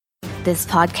This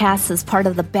podcast is part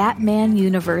of the Batman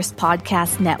Universe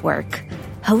Podcast Network,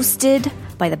 hosted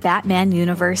by the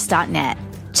BatmanUniverse.net.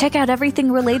 Check out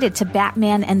everything related to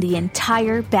Batman and the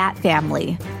entire Bat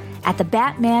family at the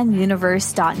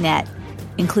BatmanUniverse.net,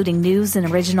 including news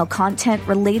and original content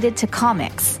related to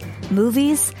comics,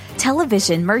 movies,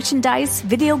 television, merchandise,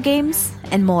 video games,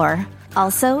 and more.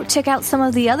 Also, check out some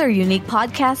of the other unique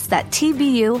podcasts that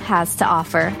TBU has to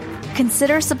offer.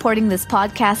 Consider supporting this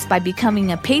podcast by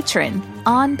becoming a patron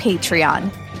on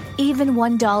Patreon. Even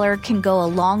 $1 can go a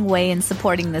long way in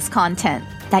supporting this content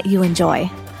that you enjoy.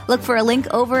 Look for a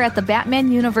link over at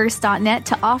thebatmanuniverse.net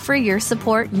to offer your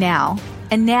support now.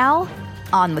 And now,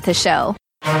 on with the show.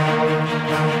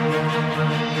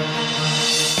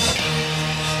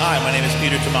 Hi, my name is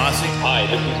Peter Tomasi. Hi,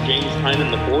 this is James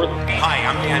Tynan IV. Hi,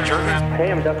 I'm Dan Jurgens.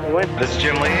 Hey, I'm Dustin Wynn. This is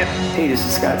Jim Lehan. Hey, this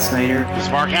is Scott Snyder. This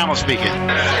is Mark Hamill speaking.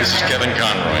 This is Kevin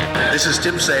Conroy. This is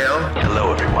Tim Sale.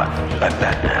 Hello, everyone. I'm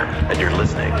Batman, and you're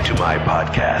listening to my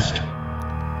podcast.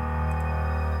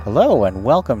 Hello, and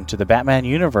welcome to the Batman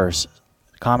Universe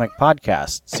Comic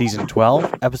Podcast, Season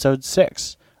 12, Episode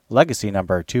 6, Legacy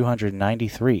Number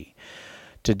 293.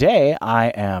 Today, I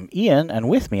am Ian, and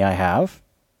with me I have...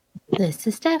 This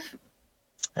is Steph.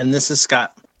 And this is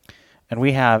Scott. And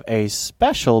we have a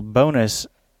special bonus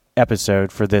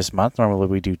episode for this month. Normally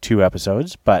we do 2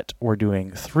 episodes, but we're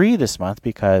doing 3 this month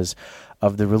because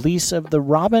of the release of the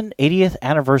Robin 80th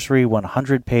Anniversary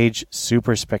 100-page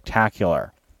Super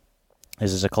Spectacular.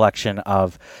 This is a collection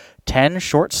of 10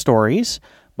 short stories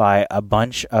by a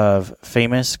bunch of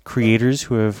famous creators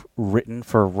who have written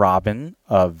for Robin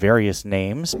of various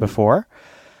names before,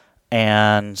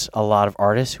 and a lot of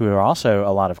artists who are also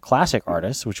a lot of classic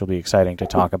artists, which will be exciting to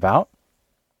talk about.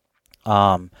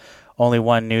 Only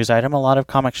one news item. A lot of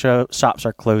comic shops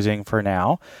are closing for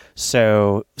now,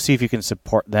 so see if you can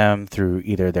support them through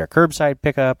either their curbside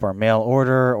pickup or mail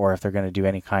order, or if they're going to do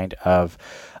any kind of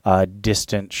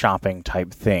distant shopping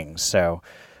type thing. So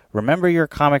remember your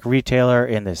comic retailer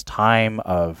in this time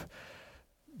of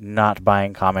not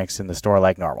buying comics in the store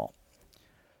like normal.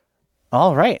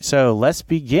 All right, so let's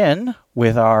begin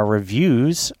with our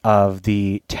reviews of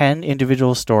the 10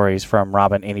 individual stories from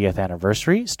Robin 80th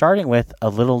Anniversary, starting with A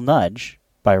Little Nudge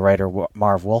by writer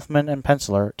Marv Wolfman and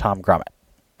penciler Tom Grummett.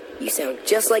 You sound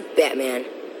just like Batman.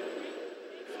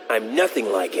 I'm nothing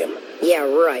like him. Yeah,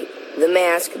 right. The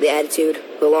mask, the attitude,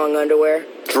 the long underwear.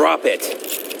 Drop it.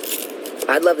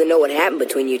 I'd love to know what happened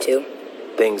between you two.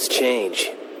 Things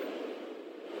change.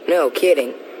 No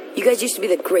kidding. You guys used to be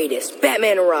the greatest.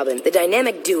 Batman and Robin, the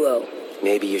dynamic duo.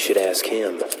 Maybe you should ask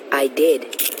him. I did.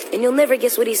 And you'll never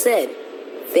guess what he said.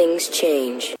 Things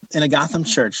change. In a Gotham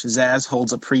church, Zsasz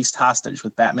holds a priest hostage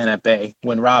with Batman at bay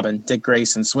when Robin, Dick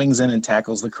Grayson, swings in and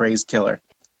tackles the crazed killer.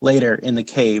 Later, in the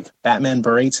cave, Batman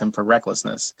berates him for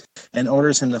recklessness and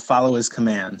orders him to follow his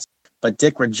commands. But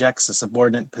Dick rejects a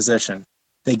subordinate position.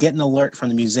 They get an alert from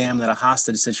the museum that a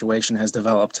hostage situation has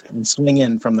developed and swing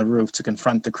in from the roof to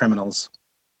confront the criminals.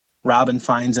 Robin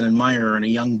finds an admirer in a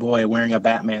young boy wearing a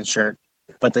Batman shirt,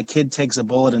 but the kid takes a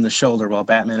bullet in the shoulder while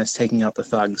Batman is taking out the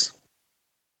thugs.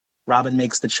 Robin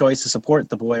makes the choice to support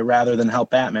the boy rather than help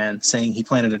Batman, saying he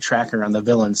planted a tracker on the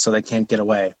villains so they can't get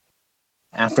away.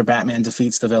 After Batman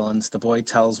defeats the villains, the boy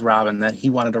tells Robin that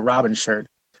he wanted a Robin shirt,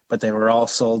 but they were all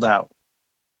sold out.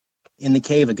 In the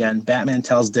cave again, Batman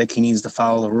tells Dick he needs to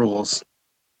follow the rules.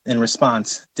 In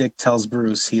response, Dick tells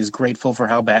Bruce he is grateful for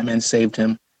how Batman saved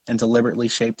him and deliberately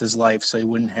shaped his life so he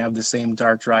wouldn't have the same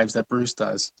dark drives that Bruce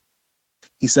does.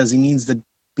 He says he needs to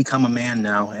become a man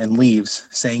now and leaves,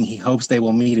 saying he hopes they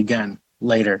will meet again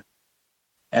later.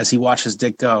 As he watches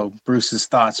Dick go, Bruce's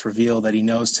thoughts reveal that he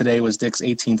knows today was Dick's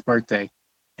 18th birthday,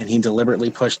 and he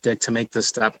deliberately pushed Dick to make this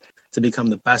step to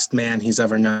become the best man he's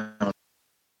ever known.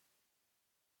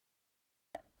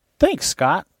 Thanks,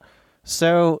 Scott.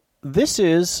 So this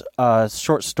is a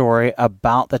short story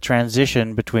about the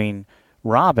transition between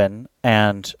Robin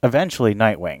and eventually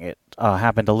Nightwing. It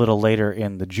happened a little later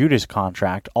in the Judas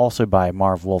Contract, also by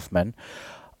Marv Wolfman.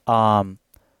 What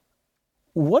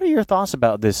are your thoughts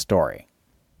about this story?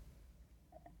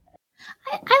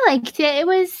 I liked it. It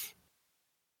was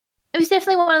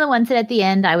definitely one of the ones that at the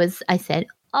end I said,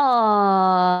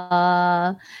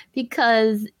 "Aww,"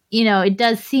 because it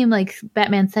does seem like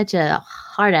Batman's such a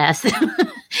hard ass.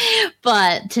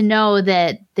 But to know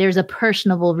that there's a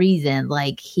personable reason,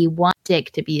 like he wants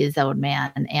Dick to be his own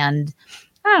man, and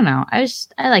I don't know. I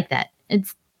like that. It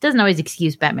doesn't always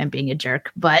excuse Batman being a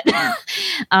jerk, but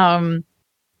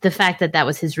the fact that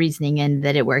was his reasoning and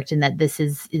that it worked, and that this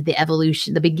is the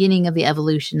evolution, the beginning of the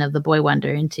evolution of the Boy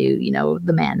Wonder into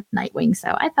the man Nightwing.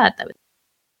 So I thought that was.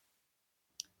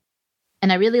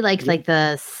 And I really liked like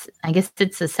I guess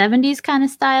it's the 70s kind of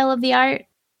style of the art,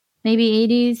 maybe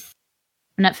 80s.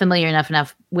 I'm not familiar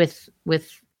enough with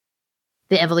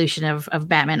the evolution of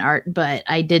Batman art, but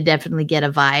I did definitely get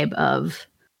a vibe of,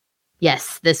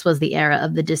 yes, this was the era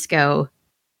of the disco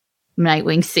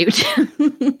Nightwing suit.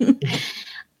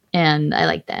 And I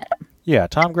like that. Yeah,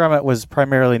 Tom Grummett was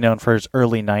primarily known for his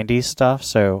early 90s stuff,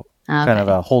 so kind of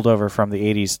a holdover from the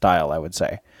 80s style, I would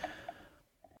say.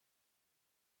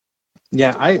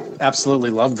 Yeah, I absolutely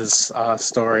love this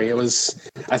story.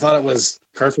 I thought it was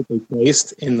perfectly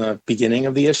placed in the beginning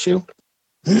of the issue.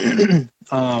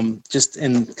 Just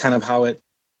in kind of how it,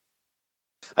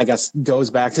 I guess, goes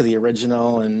back to the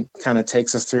original and kind of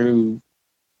takes us through,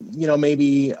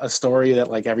 maybe a story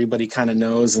that like everybody kind of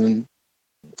knows and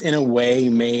in a way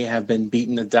may have been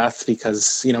beaten to death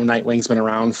because, Nightwing's been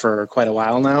around for quite a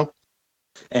while now.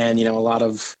 And, a lot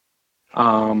of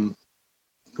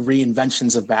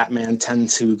reinventions of Batman tend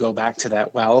to go back to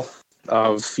that well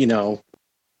of,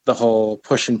 the whole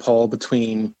push and pull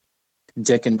between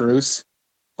Dick and Bruce.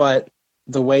 But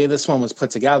the way this one was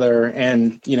put together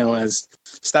and, as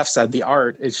Steph said, the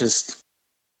art, it's just,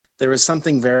 there was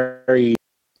something very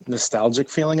nostalgic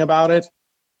feeling about it.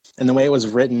 And the way it was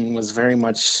written was very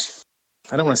much,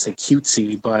 I don't want to say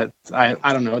cutesy, but I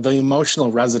don't know, the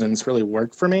emotional resonance really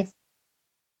worked for me.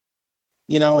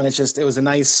 And it was a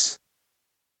nice,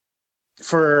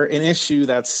 for an issue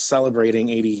that's celebrating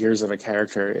 80 years of a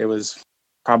character, it was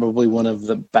probably one of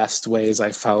the best ways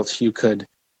I felt you could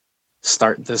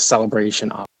start this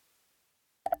celebration off.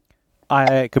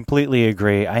 I completely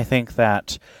agree. I think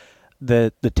that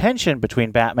the tension between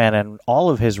Batman and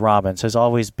all of his Robins has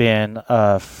always been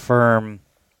a firm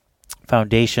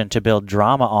foundation to build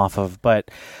drama off of,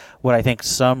 but what I think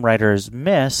some writers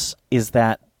miss is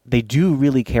that they do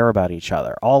really care about each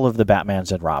other, all of the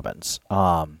Batmans and Robins.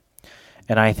 And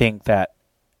I think that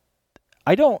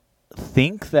I don't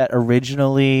think that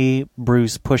originally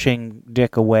Bruce pushing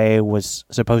Dick away was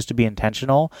supposed to be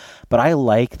intentional, but I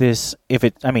like this.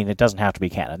 It doesn't have to be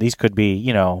canon. These could be,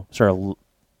 sort of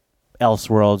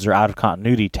Elseworlds or out of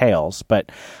continuity tales,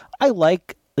 but I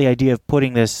like the idea of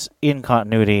putting this in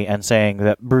continuity and saying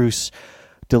that Bruce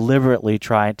deliberately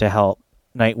tried to help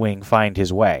Nightwing find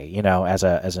his way, as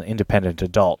an independent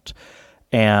adult.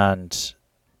 And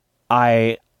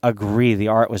I agree, the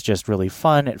art was just really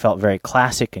fun. It felt very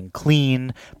classic and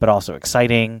clean, but also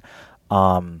exciting.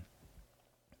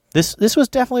 This was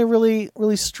definitely a really,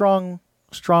 really strong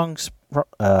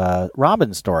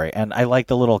Robin story, and I like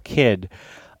the little kid,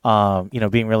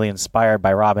 being really inspired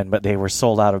by Robin, but they were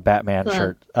sold out of Batman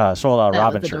shirts, sold out of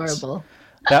Robin shirts. Adorable.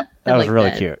 That was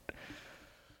really cute.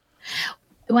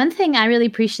 One thing I really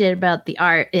appreciate about the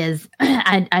art is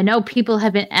I know people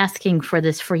have been asking for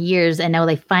this for years. I know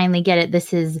they finally get it.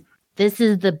 This is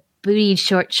the booty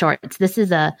shorts. This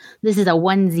is a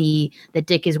onesie that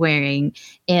Dick is wearing,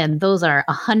 and those are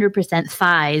 100%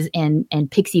 thighs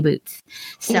and pixie boots.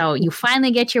 So you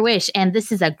finally get your wish, and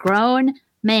this is a grown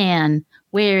man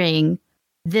wearing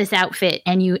this outfit,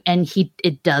 and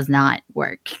it does not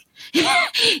work.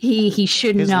 he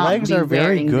should His not. His legs are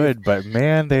very good, but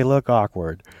man, they look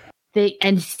awkward.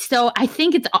 So I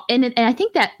think and I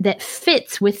think that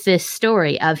fits with this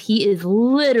story of he is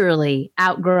literally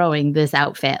outgrowing this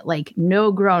outfit. Like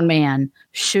no grown man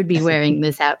should be wearing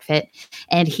this outfit,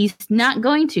 and he's not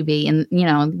going to be. And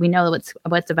we know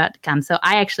what's about to come. So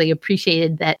I actually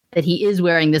appreciated that he is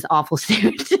wearing this awful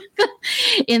suit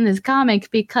in this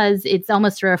comic because it's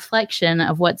almost a reflection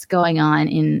of what's going on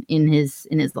in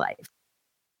his life.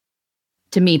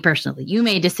 To me personally, you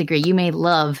may disagree. You may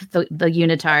love the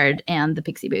unitard and the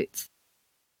pixie boots.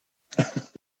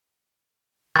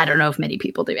 I don't know if many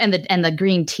people do, and the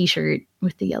green T-shirt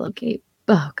with the yellow cape.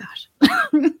 Oh gosh.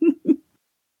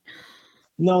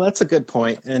 No, that's a good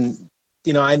point. And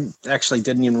I actually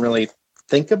didn't even really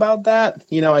think about that.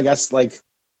 I guess like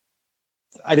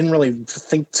I didn't really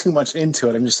think too much into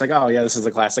it. I'm just like, oh yeah, this is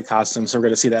a classic costume, so we're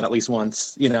going to see that at least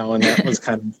once. And that was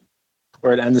kind of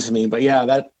where it ends for me. But yeah,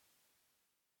 that.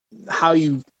 How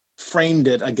you framed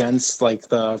it against like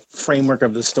the framework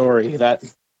of the story,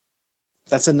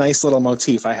 that's a nice little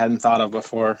motif I hadn't thought of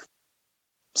before.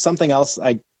 Something else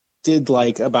I did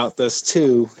like about this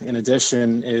too, in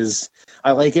addition, is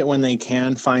I like it when they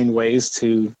can find ways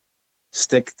to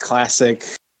stick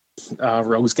classic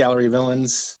Rogues Gallery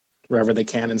villains wherever they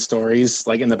can in stories,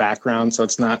 like in the background, so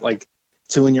it's not like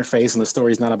too in your face and the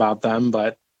story's not about them.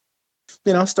 But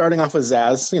starting off with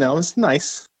Zsasz, it's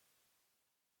nice.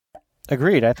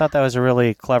 Agreed. I thought that was a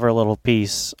really clever little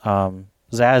piece.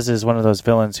 Zsasz is one of those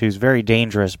villains who's very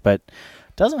dangerous, but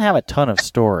doesn't have a ton of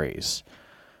stories.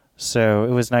 So it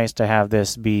was nice to have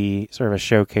this be sort of a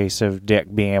showcase of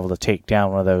Dick being able to take down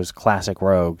one of those classic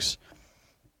rogues.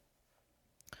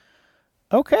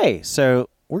 Okay, so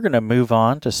we're going to move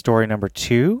on to story number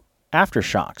 2,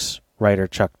 Aftershocks. Writer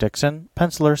Chuck Dixon,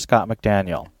 penciler Scott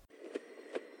McDaniel.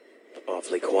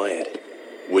 Awfully quiet.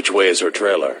 Which way is her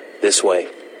trailer? This way.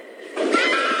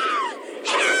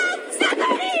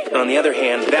 On the other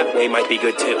hand, that way might be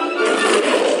good too.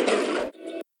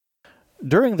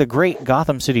 During the great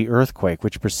Gotham City earthquake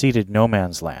which preceded No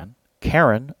Man's Land,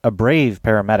 Karen, a brave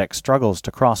paramedic, struggles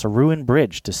to cross a ruined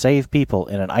bridge to save people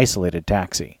in an isolated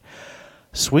taxi.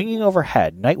 Swinging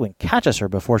overhead, Nightwing catches her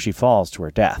before she falls to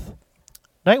her death.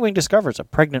 Nightwing discovers a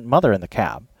pregnant mother in the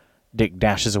cab. Dick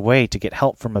dashes away to get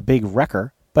help from a big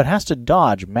wrecker, but has to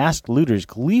dodge masked looters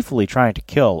gleefully trying to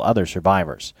kill other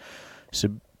survivors.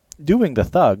 Subduing the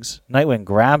thugs, Nightwing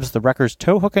grabs the wrecker's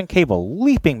tow hook and cable,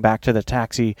 leaping back to the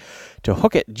taxi to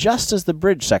hook it just as the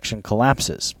bridge section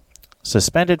collapses.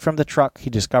 Suspended from the truck,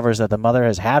 he discovers that the mother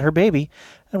has had her baby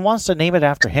and wants to name it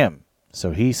after him,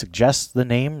 so he suggests the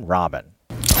name Robin.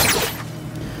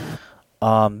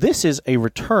 This is a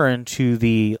return to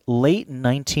the late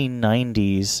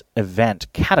 1990s event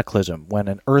Cataclysm, when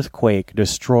an earthquake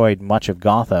destroyed much of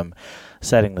Gotham,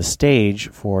 setting the stage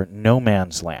for No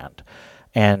Man's Land.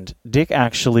 And Dick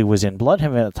actually was in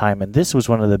Bloodhaven at the time, and this was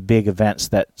one of the big events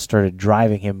that started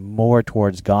driving him more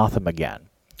towards Gotham again.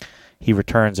 He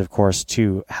returns, of course,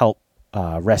 to help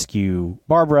rescue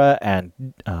Barbara and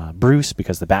Bruce,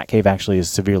 because the Batcave actually is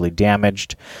severely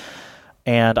damaged.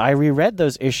 And I reread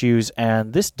those issues,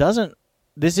 and this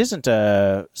isn't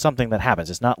something that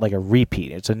happens. It's not like a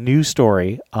repeat. It's a new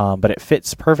story, but it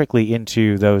fits perfectly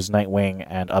into those Nightwing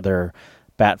and other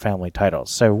Bat Family titles.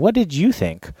 So what did you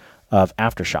think of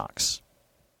Aftershocks?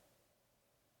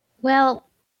 Well,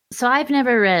 so I've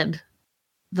never read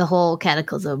the whole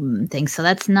Cataclysm thing, so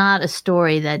that's not a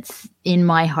story that's in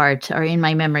my heart or in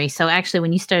my memory. So actually,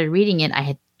 when you started reading it, I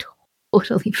had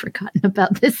totally forgotten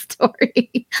about this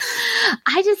story.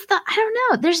 I just thought, I don't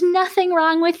know, there's nothing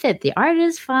wrong with it. The art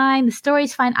is fine, the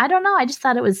story's fine. I don't know, I just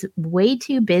thought it was way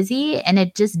too busy and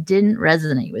it just didn't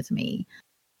resonate with me.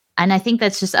 And I think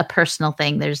that's just a personal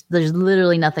thing. There's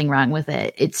literally nothing wrong with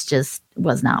it. It's just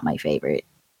was not my favorite.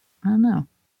 I don't know.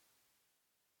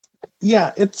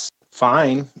 Yeah, it's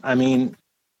fine. I mean,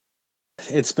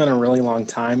 it's been a really long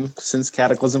time since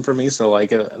Cataclysm for me, so like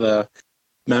the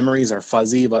memories are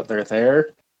fuzzy, but they're there.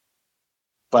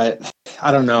 But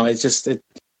I don't know. It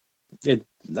didn't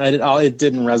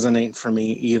resonate for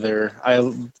me either.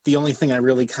 The only thing I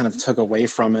really kind of took away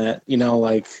from it,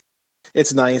 like,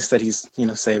 it's nice that he's,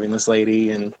 saving this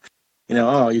lady, and,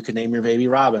 oh, you could name your baby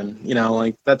Robin,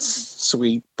 like, that's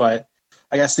sweet. But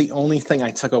I guess the only thing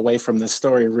I took away from this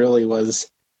story really was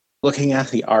looking at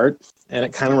the art, and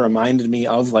it kind of reminded me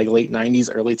of like late 90s,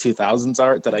 early 2000s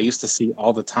art that I used to see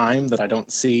all the time that I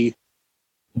don't see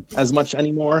as much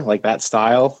anymore, like that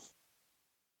style.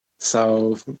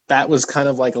 So that was kind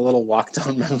of like a little walk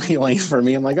down memory lane for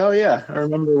me. I'm like, oh yeah, I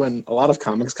remember when a lot of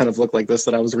comics kind of looked like this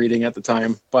that I was reading at the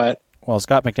time. But well,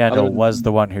 Scott McDaniel was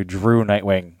the one who drew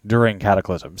Nightwing during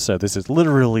Cataclysm, so this is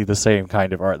literally the same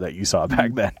kind of art that you saw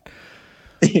back then.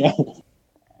 Yeah.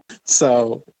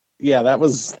 So yeah, that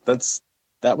was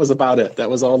about it. That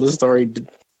was all the story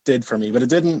did for me, but it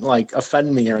didn't like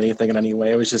offend me or anything in any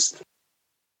way.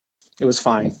 It was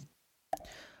fine.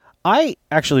 I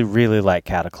actually really like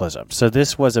Cataclysm, so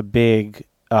this was a big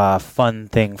fun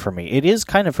thing for me. It is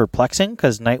kind of perplexing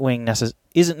because Nightwing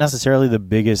isn't necessarily the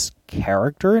biggest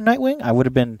character in Nightwing. I would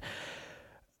have been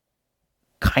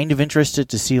kind of interested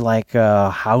to see like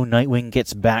how Nightwing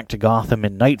gets back to Gotham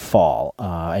in Nightfall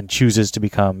and chooses to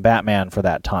become Batman for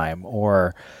that time,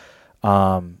 or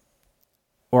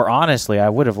honestly, I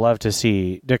would have loved to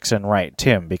see Dixon write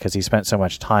Tim, because he spent so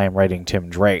much time writing Tim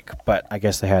Drake, but I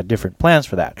guess they had different plans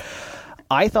for that.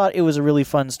 I thought it was a really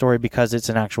fun story because it's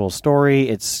an actual story.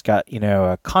 It's got,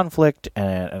 a conflict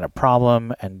and a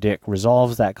problem, and Dick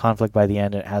resolves that conflict by the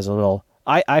end. It has a little...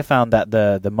 I found that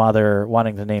the mother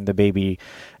wanting to name the baby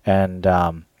and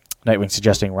Nightwing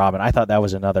suggesting Robin, I thought that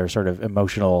was another sort of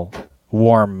emotional,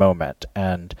 warm moment.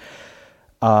 And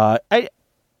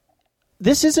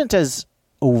this isn't as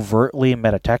overtly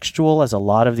metatextual as a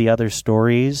lot of the other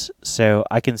stories, so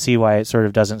I can see why it sort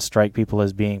of doesn't strike people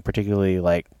as being particularly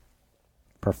like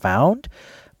profound.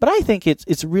 But I think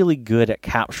it's really good at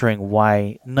capturing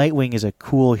why Nightwing is a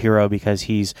cool hero, because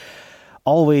he's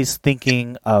always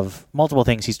thinking of multiple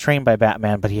things. He's trained by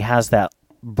Batman, but he has that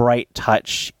bright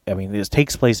touch. I mean, this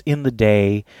takes place in the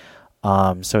day,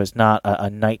 so it's not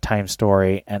a nighttime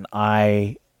story, and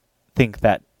I think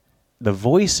that the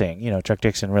voicing, Chuck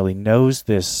Dixon really knows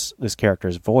this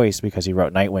character's voice because he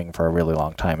wrote Nightwing for a really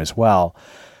long time as well.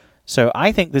 So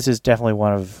I think this is definitely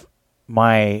one of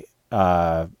my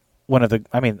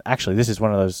this is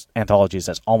one of those anthologies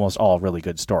that's almost all really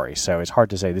good stories. So it's hard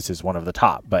to say this is one of the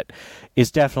top, but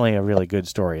it's definitely a really good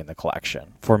story in the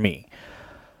collection for me.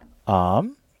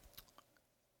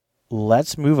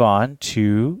 Let's move on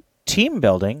to Team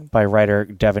Building by writer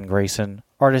Devin Grayson,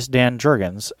 artist Dan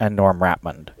Jurgens, and Norm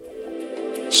Rapmund.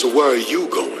 So where are you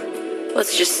going?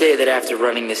 Let's just say that after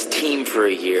running this team for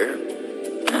a year,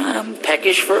 I'm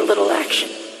peckish for a little action.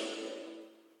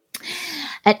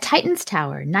 At Titan's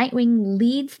Tower, Nightwing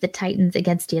leads the Titans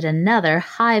against yet another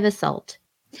hive assault.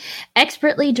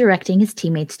 Expertly directing his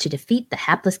teammates to defeat the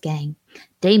hapless gang,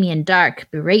 Damien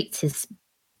Darhk berates his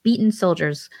beaten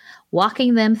soldiers,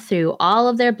 walking them through all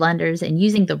of their blunders and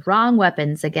using the wrong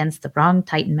weapons against the wrong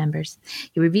Titan members.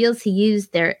 He reveals he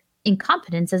used their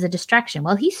incompetence as a distraction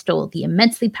while he stole the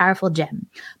immensely powerful gem.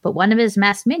 But one of his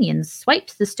masked minions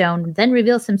swipes the stone, then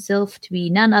reveals himself to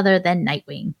be none other than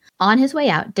Nightwing. On his way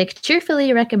out, Dick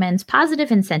cheerfully recommends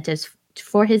positive incentives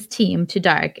for his team to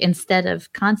Darhk instead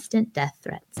of constant death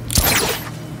threats.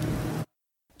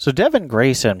 So Devin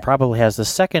Grayson probably has the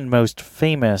second most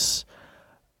famous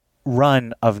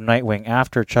run of Nightwing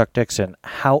after Chuck Dixon.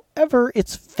 However,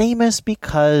 it's famous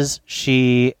because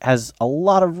she has a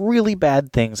lot of really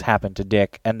bad things happen to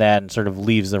Dick and then sort of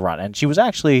leaves the run. And she was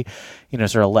actually,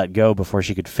 sort of let go before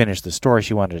she could finish the story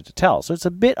she wanted to tell. So it's a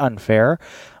bit unfair.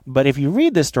 But if you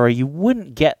read this story, you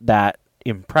wouldn't get that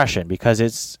impression because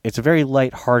it's a very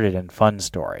lighthearted and fun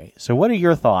story. So what are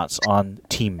your thoughts on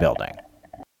Team Building?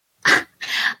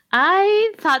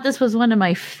 I thought this was one of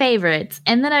my favorites,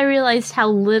 and then I realized how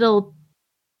little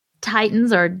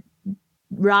Titans or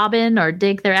Robin or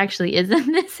Dick there actually is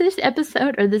in this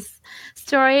episode or this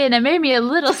story, and it made me a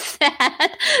little sad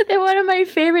that one of my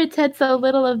favorites had so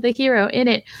little of the hero in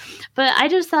it. But I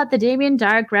just thought the Damien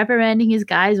Darhk reprimanding his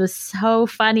guys was so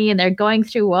funny, and they're going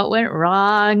through what went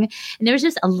wrong, and there was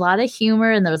just a lot of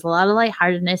humor, and there was a lot of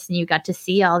lightheartedness, and you got to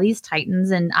see all these Titans,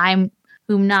 and I'm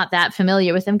not that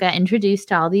familiar with them, got introduced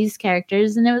to all these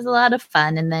characters, and it was a lot of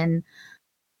fun. And then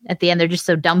at the end, they're just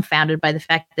so dumbfounded by the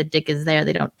fact that Dick is there,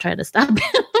 they don't try to stop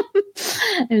him.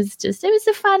 It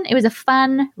was a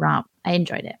fun romp. I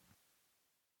enjoyed it.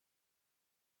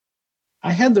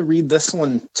 I had to read this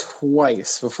one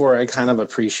twice before I kind of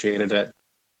appreciated it.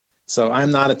 So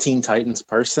I'm not a Teen Titans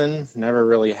person, never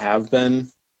really have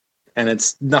been, and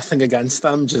it's nothing against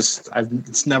them.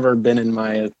 It's never been in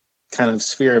my kind of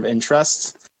sphere of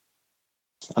interest.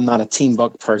 I'm not a team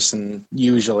book person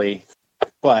usually,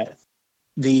 but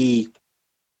the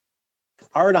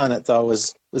art on it though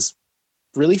was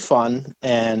really fun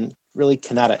and really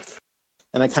kinetic,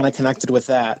 and I kind of connected with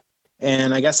that.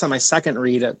 And I guess on my second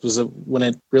read, it was when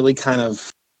it really kind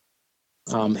of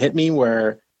hit me,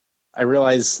 where I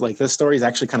realized like this story is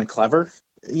actually kind of clever,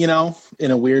 in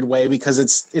a weird way, because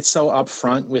it's so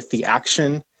upfront with the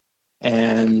action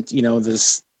and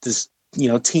this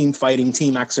team fighting,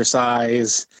 team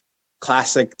exercise,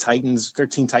 classic Titans,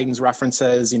 13 Titans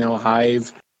references,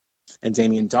 Hive and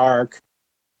Damien Darhk.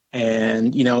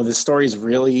 And, the story is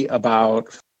really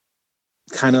about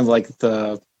kind of like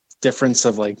the difference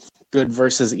of like good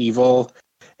versus evil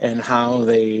and how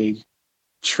they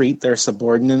treat their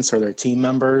subordinates or their team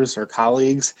members or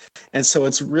colleagues. And so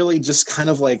it's really just kind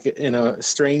of like, in a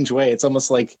strange way, it's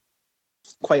almost like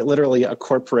quite literally a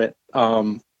corporate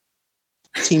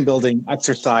team building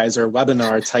exercise or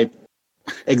webinar type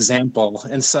example.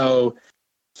 And so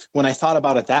when I thought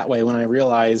about it that way, when I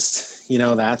realized,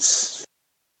 that's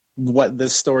what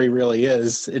this story really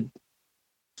is,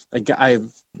 I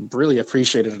really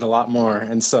appreciated it a lot more.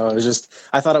 And so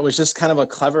I thought it was just kind of a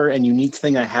clever and unique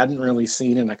thing I hadn't really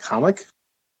seen in a comic,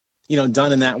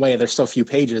 done in that way. There's so few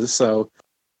pages. So,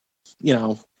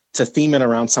 to theme it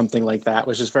around something like that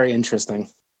was just very interesting.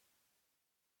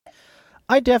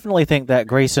 I definitely think that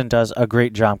Grayson does a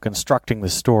great job constructing the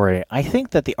story. I think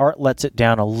that the art lets it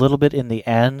down a little bit in the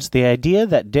end. The idea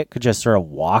that Dick could just sort of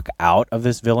walk out of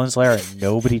this villain's lair and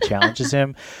nobody challenges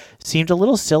him seemed a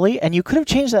little silly, and you could have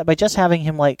changed that by just having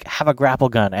him like have a grapple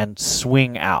gun and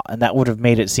swing out, and that would have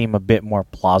made it seem a bit more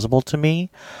plausible to me.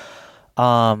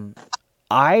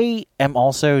 I am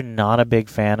also not a big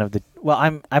fan of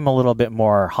I'm a little bit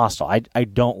more hostile. I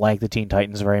don't like the Teen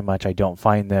Titans very much. I don't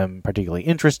find them particularly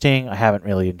interesting. I haven't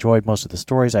really enjoyed most of the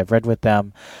stories I've read with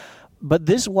them. But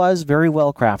this was very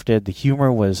well crafted. The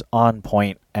humor was on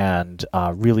point and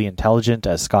really intelligent,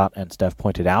 as Scott and Steph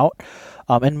pointed out.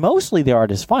 And mostly the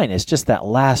art is fine. It's just that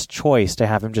last choice to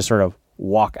have him just sort of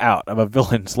walk out of a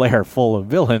villain's lair full of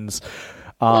villains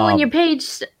Well, when your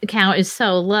page count is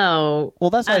so low. Well,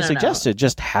 that's why I suggested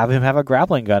just have him have a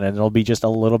grappling gun, and it'll be just a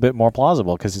little bit more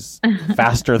plausible because it's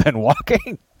faster than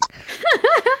walking.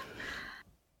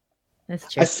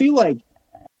 That's true. I feel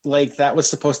like that was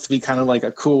supposed to be kind of like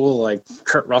a cool, like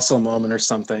Kurt Russell moment or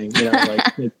something, you know,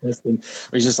 like where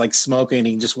he's just like smoking and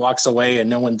he just walks away and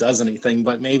no one does anything.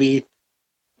 But maybe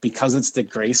because it's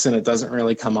Dick Grayson, it doesn't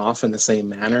really come off in the same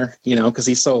manner, you know, because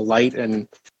he's so light and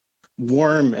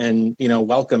warm and, you know,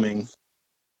 welcoming.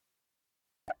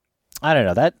 I don't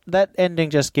know, that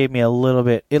ending just gave me a little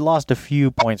bit. It lost a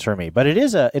few points for me, but it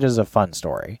is a fun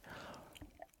story.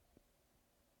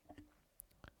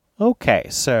 Okay,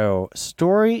 so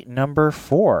story number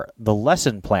 4, The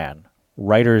Lesson Plan.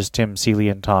 Writers Tim Seeley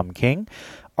and Tom King.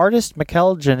 Artist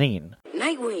Mikel Janin.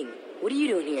 Nightwing, what are you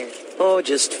doing here? Oh,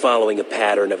 just following a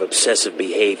pattern of obsessive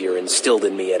behavior instilled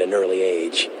in me at an early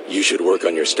age. You should work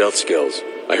on your stealth skills.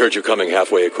 I heard you coming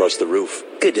halfway across the roof.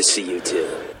 Good to see you, too.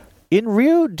 In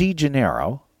Rio de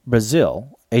Janeiro,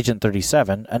 Brazil, Agent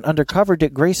 37, an undercover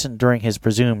Dick Grayson during his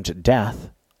presumed death,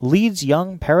 leads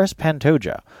young Paris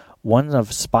Pantoja, one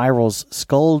of Spiral's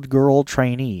Skull Girl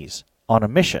trainees, on a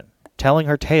mission, telling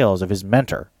her tales of his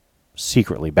mentor,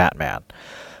 secretly Batman.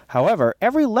 However,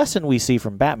 every lesson we see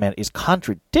from Batman is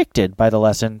contradicted by the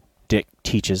lesson Dick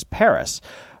teaches Paris.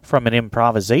 From an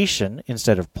improvisation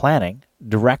instead of planning,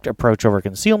 direct approach over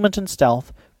concealment and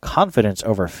stealth, confidence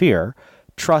over fear,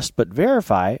 trust but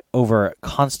verify over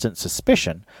constant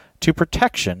suspicion, to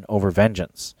protection over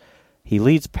vengeance. He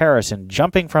leads Paris in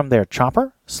jumping from their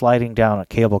chopper, sliding down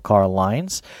cable car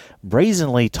lines,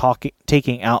 brazenly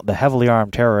taking out the heavily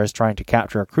armed terrorist trying to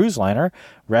capture a cruise liner,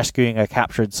 rescuing a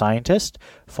captured scientist,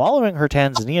 following her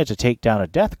Tanzania to take down a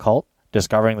death cult,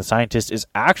 discovering the scientist is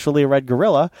actually a red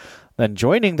gorilla, then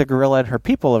joining the gorilla and her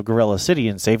people of Gorilla City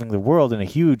and saving the world in a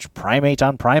huge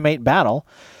primate-on-primate battle.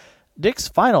 Dick's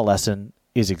final lesson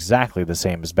is exactly the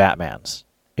same as Batman's.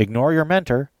 Ignore your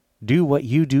mentor, do what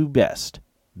you do best.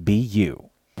 Be you.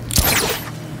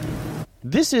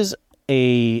 This is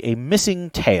a missing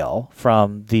tale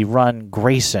from the run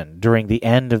Grayson during the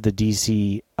end of the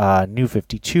DC New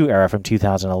 52 era from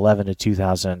 2011 to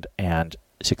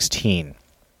 2016.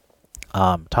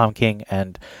 Tom King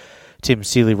and Tim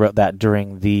Seeley wrote that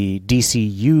during the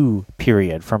DCU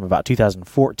period from about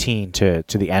 2014 to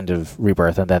the end of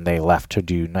Rebirth, and then they left to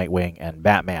do Nightwing and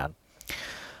Batman.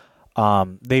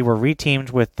 They were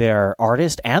reteamed with their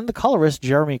artist and the colorist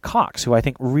Jeremy Cox, who I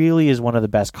think really is one of the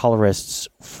best colorists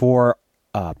for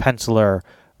penciler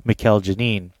Mikel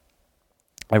Janin.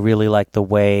 I really like the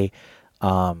way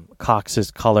Cox's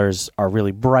colors are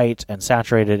really bright and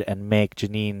saturated and make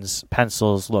Janin's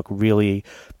pencils look really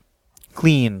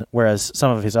clean, whereas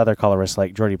some of his other colorists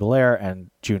like Jordi Belair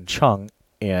and June Chung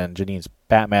in Janin's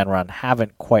Batman run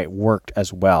haven't quite worked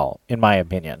as well, in my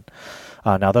opinion.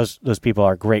 Now, those people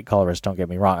are great colorists, don't get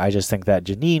me wrong. I just think that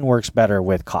Janin works better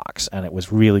with Cox, and it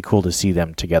was really cool to see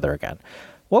them together again.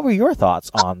 What were your thoughts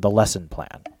on The Lesson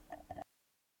Plan?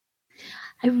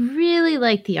 I really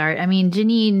like the art. I mean,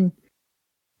 Janin,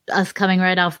 us coming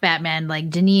right off Batman, like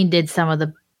Janin did some of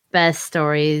the best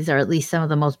stories, or at least some of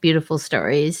the most beautiful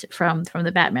stories from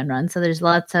the Batman run. So there's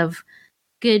lots of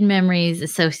good memories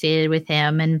associated with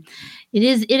him, and it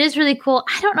is really cool.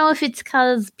 I don't know if it's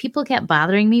because people kept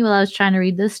bothering me while I was trying to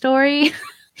read this story,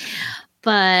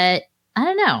 but I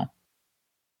don't know.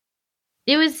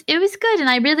 It was good, and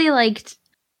I really liked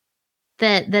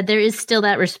that there is still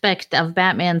that respect of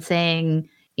Batman saying,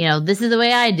 you know, this is the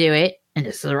way I do it, and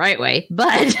this is the right way,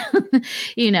 but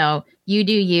you know, you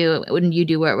do you, and you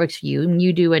do what works for you, and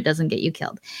you do what doesn't get you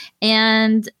killed.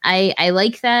 And I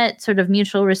like that sort of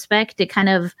mutual respect. It kind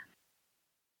of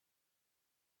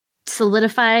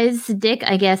solidifies Dick,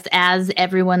 I guess, as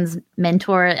everyone's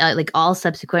mentor, like all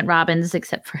subsequent Robins,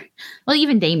 except for, well,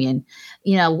 even Damian,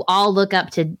 you know, all look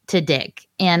up to Dick.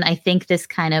 And I think this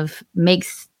kind of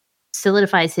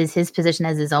solidifies his position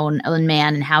as his own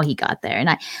man and how he got there. And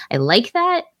I like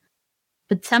that.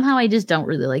 But somehow I just don't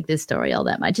really like this story all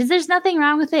that much. There's nothing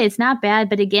wrong with it. It's not bad.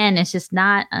 But again, it's just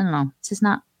not, I don't know. It's just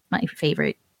not my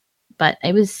favorite. But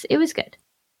it was good.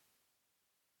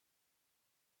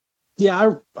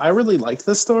 Yeah, I really like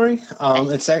this story.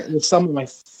 It's some of my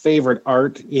favorite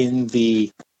art in the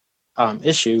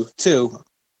issue, too.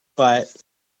 But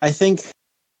I think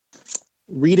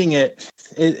reading it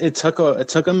took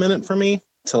a minute for me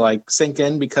to like sink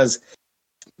in, because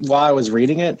while I was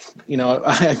reading it, you know,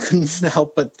 I couldn't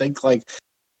help but think like,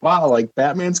 wow, like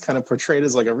Batman's kind of portrayed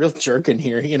as like a real jerk in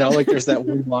here. You know, like there's that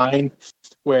one line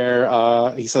where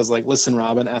he says like, listen,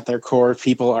 Robin, at their core,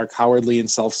 people are cowardly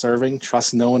and self-serving.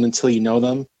 Trust no one until you know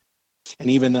them. And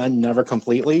even then, never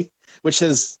completely, which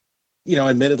is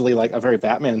admittedly like a very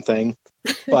Batman thing,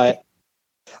 but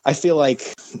I feel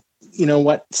like,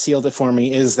 what sealed it for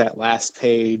me is that last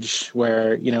page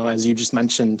where, as you just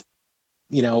mentioned,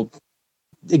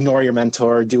 ignore your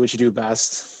mentor, do what you do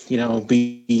best,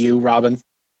 be you, Robin,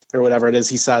 or whatever it is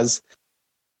he says.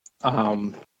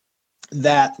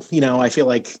 That, I feel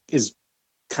like is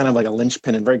kind of like a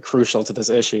linchpin and very crucial to this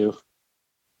issue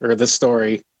or this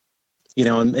story,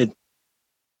 and it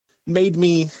made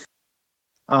me,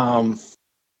 I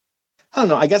don't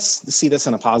know, I guess see this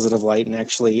in a positive light and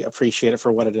actually appreciate it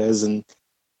for what it is and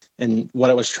what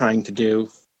it was trying to do.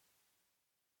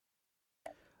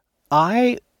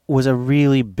 I was a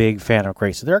really big fan of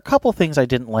Grayson. There are a couple things I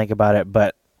didn't like about it,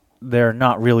 but they're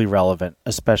not really relevant,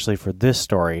 especially for this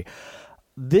story.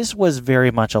 This was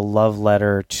very much a love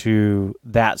letter to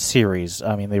that series.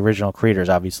 I mean, the original creators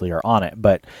obviously are on it,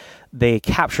 but they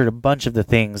captured a bunch of the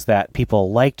things that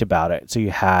people liked about it. So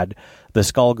you had the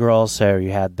Skullgirls, so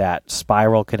you had that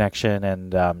Spiral connection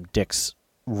and Dick's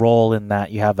role in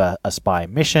that. You have a spy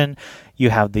mission. You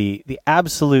have the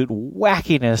absolute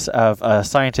wackiness of a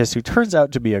scientist who turns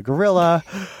out to be a gorilla.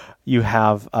 You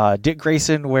have Dick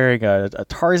Grayson wearing a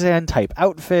Tarzan-type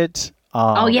outfit.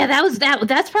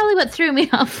 That's probably what threw me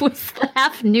off was the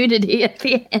half nudity at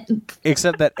the end.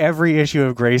 Except that every issue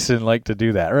of Grayson liked to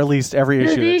do that, or at least every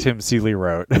issue that Tim Seeley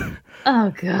wrote.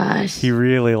 Oh gosh, he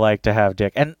really liked to have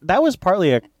Dick, and that was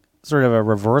partly a sort of a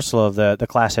reversal of the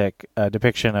classic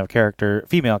depiction of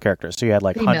female characters. So you had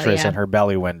like Huntress and her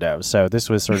belly window. So this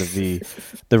was sort of the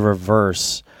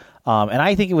reverse. And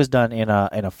I think it was done in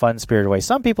a fun spirited way.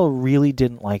 Some people really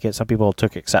didn't like it. Some people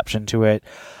took exception to it.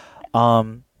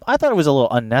 I thought it was a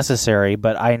little unnecessary,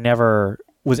 but I never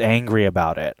was angry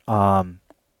about it. And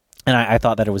I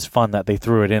thought that it was fun that they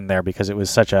threw it in there because it was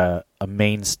such a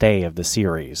mainstay of the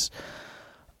series.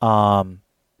 I'm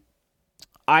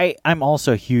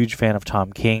also a huge fan of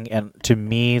Tom King, and to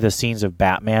me, the scenes of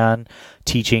Batman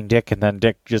teaching Dick and then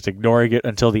Dick just ignoring it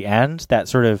until the end, that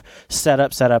sort of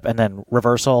setup, and then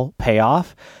reversal,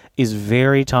 payoff, is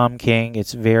very Tom King.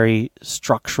 It's very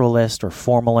structuralist or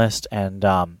formalist and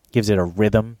gives it a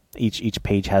rhythm. Each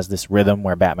page has this rhythm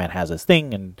where Batman has this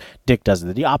thing and Dick does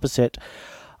the opposite.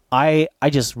 I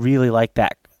just really like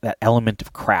that element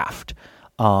of craft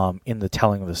in the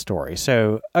telling of the story.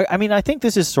 So, I mean, I think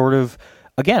this is sort of,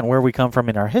 again, where we come from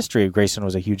in our history. Grayson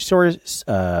was a huge source.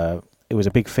 It was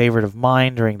a big favorite of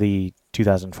mine during the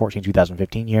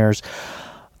 2014-2015 years.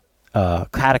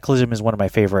 Cataclysm is one of my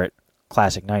favorite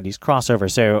classic 90s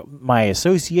crossovers, so my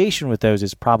association with those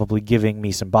is probably giving me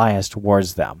some bias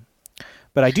towards them.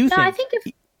 But I do Go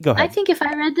ahead. I think if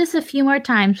I read this a few more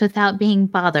times without being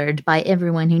bothered by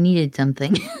everyone who needed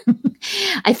something,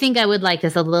 I think I would like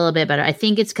this a little bit better. I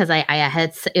think it's because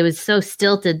it was so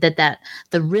stilted that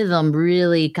the rhythm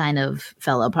really kind of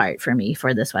fell apart for me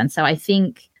for this one. So I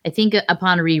think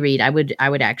upon reread, I would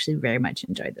actually very much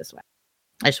enjoy this one.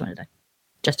 I just wanted to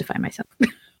justify myself.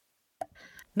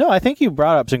 No, I think you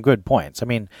brought up some good points. I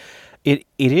mean, it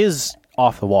is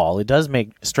off the wall. It does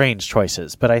make strange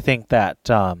choices, but I think that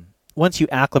once you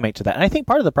acclimate to that, and I think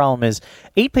part of the problem is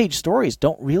 8-page stories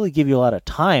don't really give you a lot of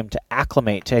time to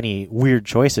acclimate to any weird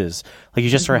choices. Like, you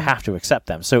just sort of have to accept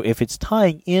them. So if it's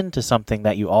tying into something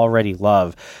that you already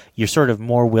love, you're sort of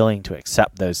more willing to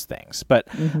accept those things. But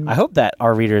I hope that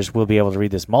our readers will be able to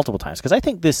read this multiple times, because I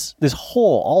think this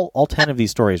whole, all 10 of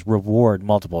these stories reward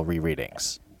multiple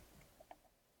rereadings.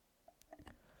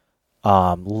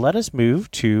 Let us move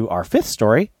to our 5th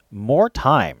story, More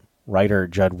Time. Writer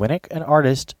Judd Winnick and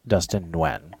artist Dustin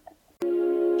Nguyen.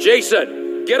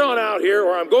 Jason, get on out here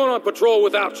or I'm going on patrol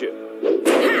without you.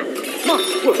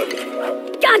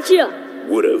 Gotcha!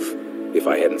 Would've, if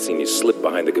I hadn't seen you slip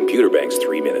behind the computer banks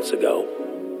 3 minutes ago.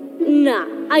 Nah,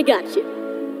 I got you.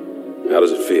 How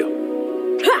does it feel?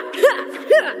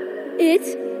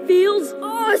 It feels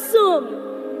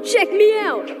awesome! Check me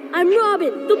out! I'm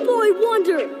Robin, the boy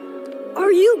wonder!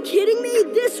 Are you kidding me?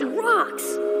 This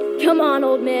rocks! Come on,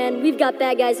 old man. We've got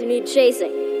bad guys who need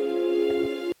chasing.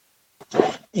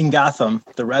 In Gotham,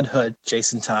 the Red Hood,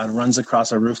 Jason Todd, runs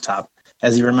across a rooftop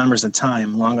as he remembers a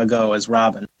time long ago as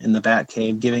Robin in the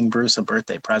Batcave giving Bruce a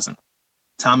birthday present,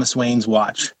 Thomas Wayne's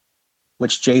watch,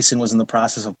 which Jason was in the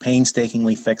process of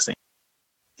painstakingly fixing.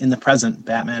 In the present,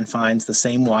 Batman finds the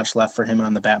same watch left for him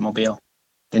on the Batmobile,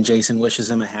 and Jason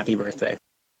wishes him a happy birthday.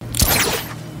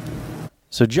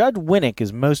 So Judd Winnick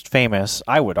is most famous,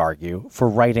 I would argue, for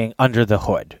writing Under the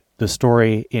Hood, the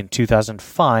story in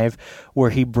 2005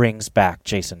 where he brings back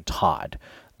Jason Todd,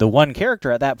 the one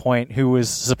character at that point who was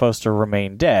supposed to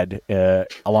remain dead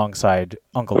alongside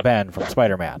Uncle Ben from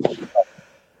Spider-Man.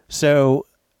 So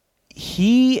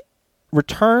he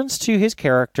returns to his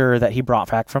character that he brought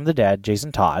back from the dead,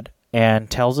 Jason Todd, and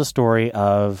tells a story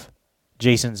of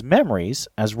Jason's memories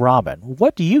as Robin.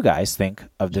 What do you guys think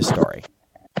of this story?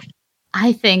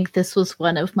 I think this was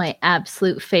one of my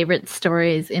absolute favorite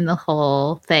stories in the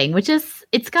whole thing, which is,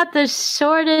 it's got the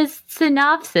shortest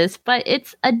synopsis, but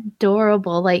it's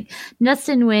adorable. Like,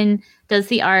 Dustin Nguyen does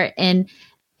the art, and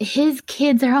his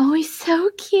kids are always so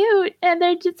cute. And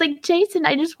they're just like, Jason,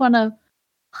 I just want to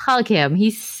hug him.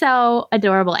 He's so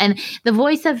adorable. And the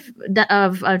voice of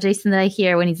Jason that I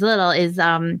hear when he's little is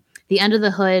the Under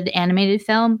the Hood animated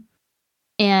film.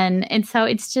 And so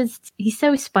it's just, he's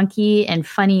so spunky and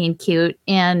funny and cute.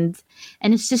 And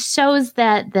it just shows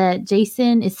that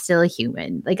Jason is still a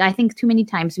human. Like, I think too many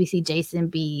times we see Jason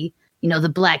be, the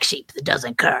black sheep that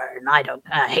doesn't care. And I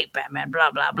hate Batman,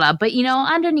 blah, blah, blah. But,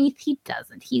 underneath he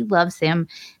doesn't. He loves him.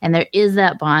 And there is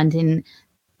that bond, and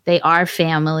they are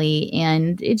family.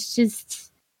 And it just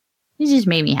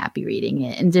made me happy reading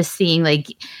it, and just seeing like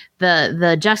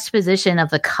the juxtaposition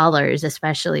of the colors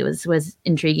especially was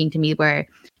intriguing to me, where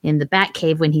in the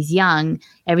Batcave when he's young,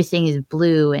 everything is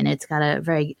blue and it's got a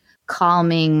very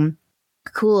calming,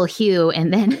 cool hue.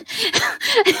 And then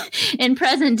in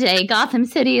present day, Gotham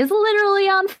City is literally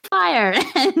on fire,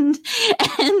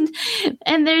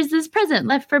 and there's this present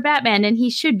left for Batman, and he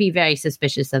should be very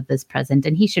suspicious of this present,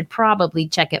 and he should probably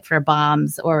check it for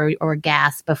bombs or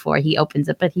gas before he opens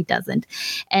it, but he doesn't.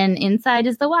 And inside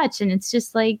is the watch, and it's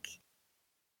just like,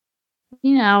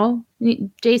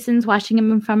 Jason's watching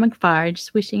him from afar,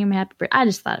 just wishing him happy birthday. I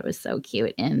just thought it was so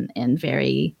cute and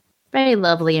very, very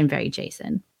lovely and very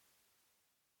Jason.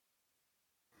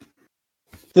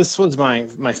 This was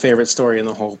my favorite story in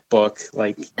the whole book,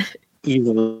 like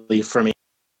easily for me.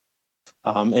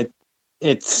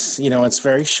 It's it's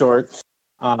very short,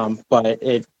 but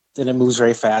it moves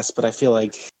very fast. But I feel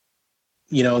like,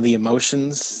 the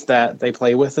emotions that they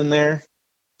play with in there,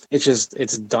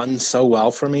 it's done so well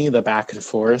for me, the back and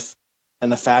forth,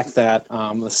 and the fact that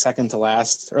the second to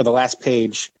last, or the last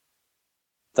page,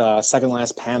 the second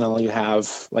last panel, you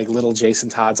have like little Jason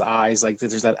Todd's eyes, like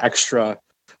there's that extra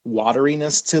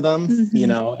wateriness to them,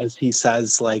 as he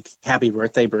says, like, happy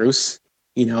birthday, Bruce,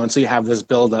 and so you have this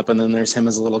build up, and then there's him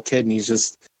as a little kid, and he's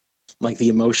just like, the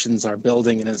emotions are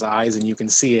building in his eyes and you can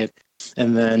see it.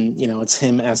 And then, it's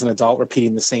him as an adult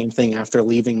repeating the same thing after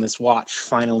leaving this watch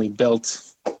finally built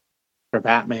for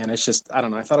Batman. It's just, I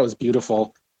don't know, I thought it was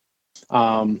beautiful.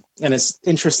 And it's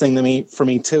interesting for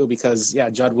me too, because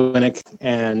Judd Winnick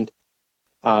and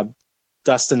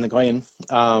Dustin Nguyen,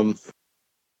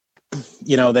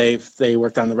 they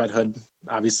worked on the Red Hood,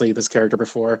 obviously, this character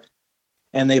before.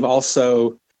 And they've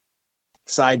also,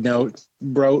 side note,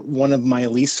 wrote one of my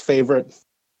least favorite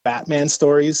Batman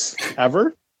stories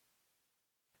ever.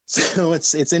 So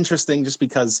it's interesting just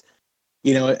because,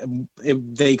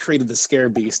 they created the Scare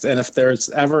Beast. And if there's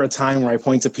ever a time where I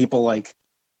point to people like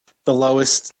the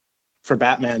lowest for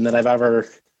Batman that I've ever,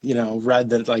 read,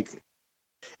 that like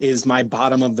is my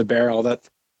bottom of the barrel, that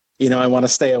I want to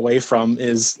stay away from,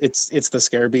 it's the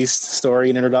Scare Beast story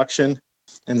and introduction.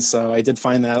 And so I did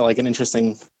find that like an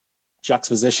interesting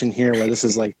juxtaposition here, where this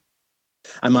is like,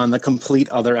 I'm on the complete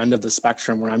other end of the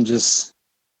spectrum, where I'm just,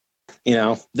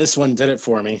 this one did it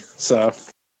for me. So.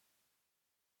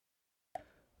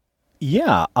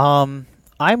 Yeah. I'm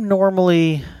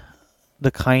normally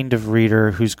the kind of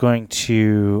reader who's going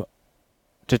to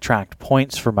detract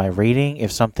points for my rating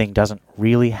if something doesn't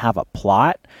really have a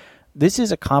plot. This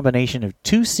is a combination of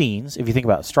two scenes, if you think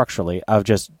about it structurally, of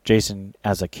just Jason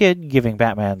as a kid giving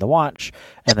Batman the watch,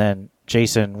 and then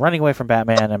Jason running away from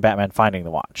Batman and Batman finding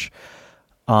the watch.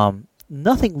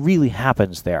 Nothing really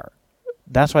happens there.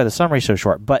 That's why the summary's so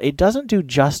short, but it doesn't do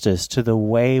justice to the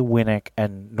way Winnick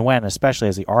and Nguyen, especially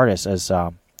as the artist, as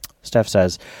Steph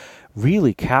says,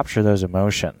 really capture those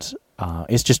emotions.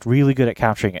 It's just really good at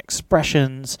capturing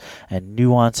expressions and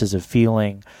nuances of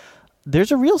feeling.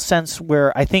 There's a real sense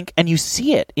where I think, and you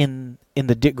see it in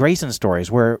the Dick Grayson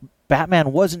stories, where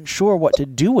Batman wasn't sure what to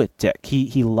do with Dick.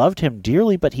 He loved him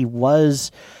dearly, but he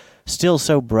was still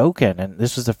so broken, and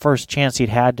this was the first chance he'd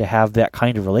had to have that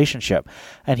kind of relationship.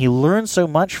 And he learned so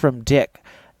much from Dick,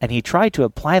 and he tried to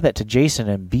apply that to Jason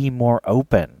and be more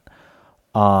open.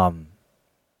 And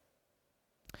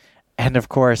of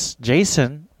course,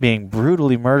 Jason being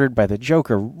brutally murdered by the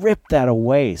Joker ripped that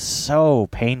away so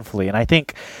painfully. And I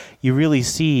think you really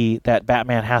see that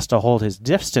Batman has to hold his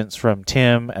distance from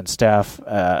Tim and Steph,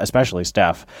 especially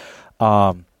Steph,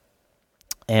 and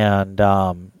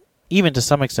even to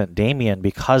some extent Damian,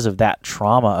 because of that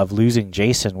trauma of losing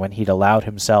Jason when he'd allowed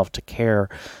himself to care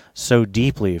so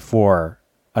deeply for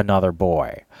another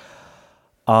boy.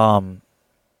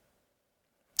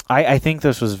 I think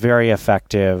this was very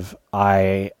effective.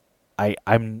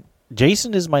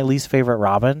 Jason is my least favorite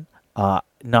Robin.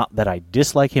 Not that I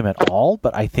dislike him at all,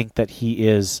 but I think that he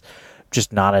is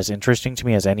just not as interesting to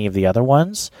me as any of the other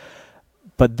ones.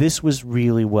 But this was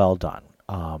really well done,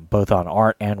 both on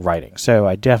art and writing. So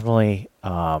I definitely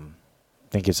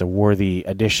think it's a worthy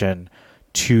addition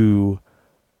to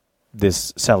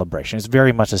this celebration. It's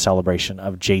very much a celebration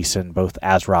of Jason, both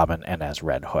as Robin and as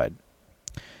Red Hood.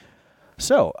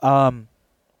 So,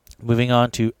 moving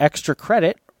on to Extra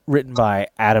Credit, written by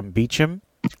Adam Beecham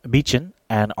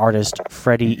and artist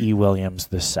Freddie E. Williams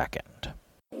II.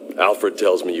 Alfred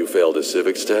tells me you failed a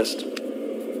civics test?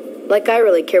 Like I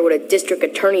really care what a district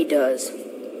attorney does.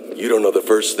 You don't know the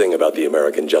first thing about the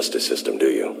American justice system, do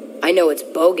you? I know it's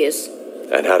bogus.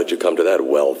 And how did you come to that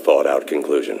well-thought-out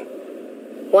conclusion?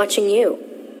 Watching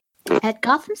you. At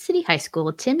Gotham City High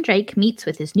School, Tim Drake meets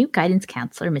with his new guidance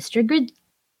counselor, Mr.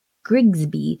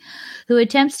 Grigsby, who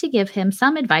attempts to give him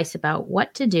some advice about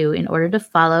what to do in order to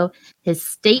follow his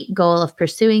state goal of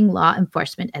pursuing law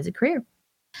enforcement as a career.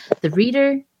 The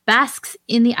reader basks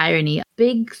in the irony of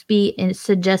Grigsby in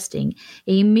suggesting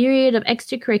a myriad of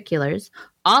extracurriculars,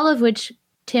 all of which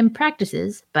Tim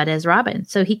practices, but as Robin,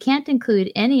 so he can't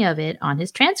include any of it on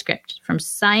his transcript, from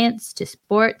science to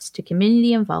sports to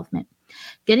community involvement.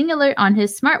 Getting alert on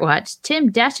his smartwatch, Tim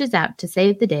dashes out to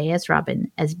save the day as Robin,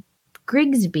 as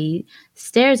Grigsby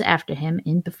stares after him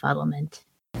in befuddlement.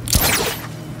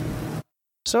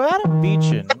 So Adam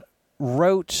Beecham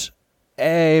wrote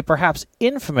a perhaps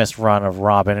infamous run of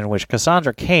Robin in which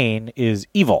Cassandra Cain is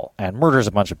evil and murders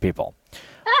a bunch of people.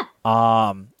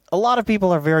 A lot of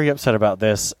people are very upset about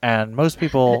this, and most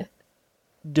people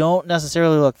don't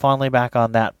necessarily look fondly back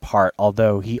on that part,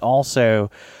 although he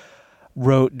also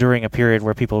wrote during a period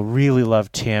where people really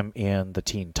loved Tim in the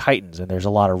Teen Titans, and there's a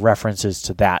lot of references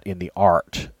to that in the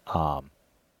art.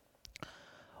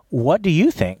 What do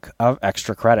you think of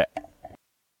Extra Credit?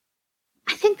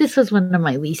 I think this was one of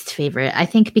my least favorite. I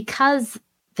think because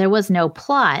there was no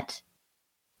plot,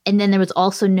 and then there was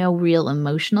also no real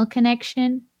emotional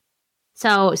connection.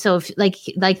 So if, like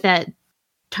that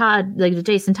Todd, like the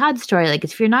Jason Todd story, like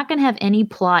if you're not going to have any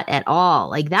plot at all,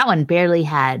 like that one barely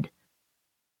had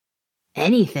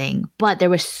anything, but there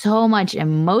was so much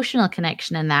emotional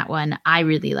connection in that one. I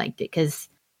really liked it because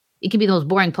it could be the most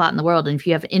boring plot in the world, and if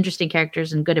you have interesting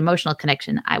characters and good emotional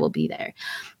connection, I will be there.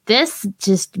 This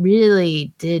just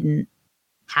really didn't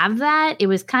have that. It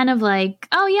was kind of like,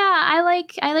 oh yeah, I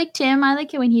like Tim. I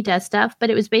like it when he does stuff,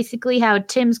 but it was basically how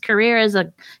Tim's career as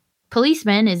a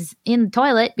policeman is in the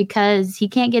toilet because he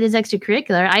can't get his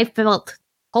extracurricular. I felt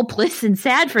hopeless and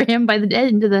sad for him by the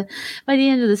end of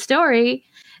the story.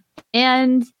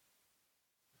 And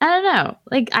I don't know,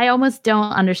 like I almost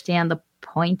don't understand the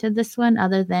point of this one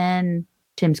other than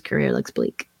Tim's career looks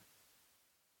bleak.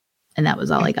 And that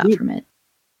was all I got from it.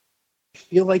 I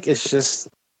feel like it's just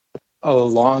a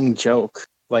long joke.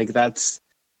 Like that's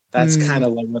kind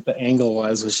of like what the angle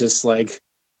was just like,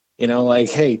 you know, like,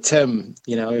 hey, Tim,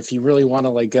 you know, if you really want to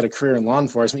like get a career in law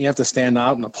enforcement, you have to stand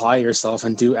out and apply yourself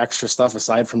and do extra stuff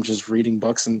aside from just reading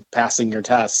books and passing your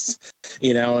tests,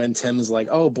 you know. And Tim's like,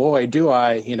 oh boy, do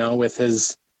I, you know, with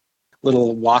his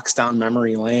little walks down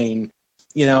memory lane,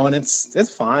 you know, and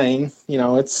it's fine, you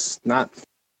know, it's not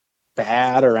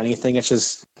bad or anything. It's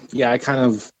just, yeah, I kind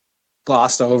of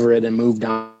glossed over it and moved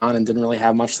on and didn't really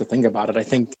have much to think about it. I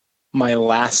think my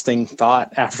lasting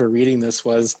thought after reading this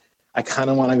was, I kind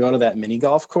of want to go to that mini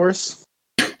golf course.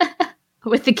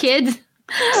 With the kids?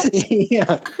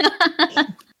 Yeah.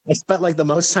 I spent like the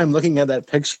most time looking at that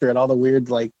picture at all the weird,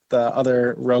 like the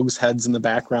other rogues' heads in the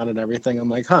background and everything. I'm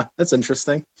like, huh, that's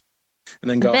interesting.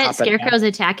 And then go. I bet Scarecrow's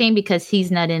attacking because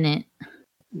he's not in it.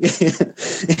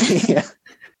 Yeah.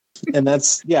 And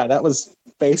that was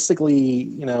basically,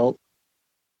 you know,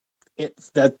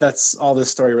 that's all this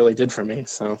story really did for me.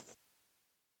 So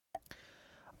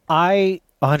I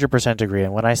 100% agree.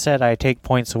 And when I said I take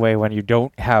points away when you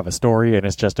don't have a story and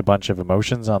it's just a bunch of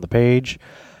emotions on the page,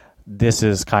 this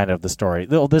is kind of the story.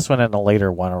 This one and the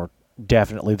later one are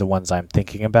definitely the ones I'm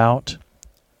thinking about.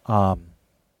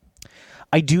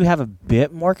 I do have a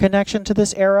bit more connection to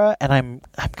this era, and I'm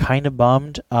kind of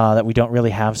bummed that we don't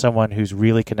really have someone who's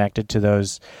really connected to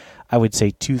those, I would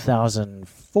say,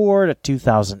 2004 to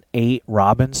 2008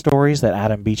 Robin stories that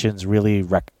Adam Beecham's really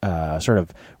sort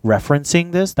of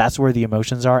referencing this. That's where the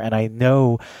emotions are, and I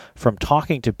know from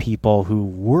talking to people who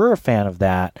were a fan of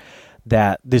that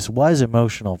this was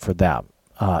emotional for them.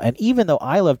 And even though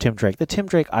I love Tim Drake, the Tim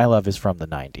Drake I love is from the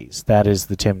 90s. That is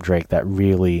the Tim Drake that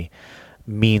really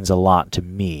means a lot to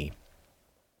me.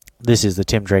 This is the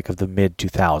Tim Drake of the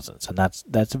mid-2000s, and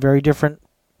that's a very different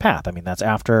path. I mean, that's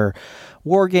after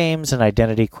War Games and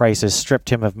Identity Crisis stripped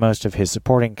him of most of his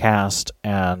supporting cast,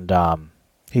 and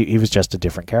he was just a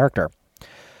different character.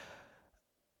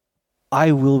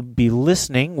 I will be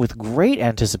listening with great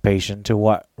anticipation to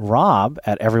what Rob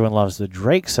at Everyone Loves the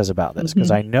Drake says about this,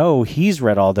 because I know he's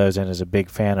read all those and is a big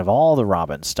fan of all the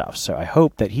Robin stuff. So I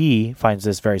hope that he finds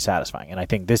this very satisfying. And I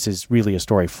think this is really a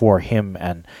story for him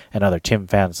and other Tim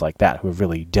fans like that who have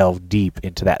really delved deep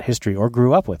into that history or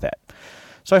grew up with it.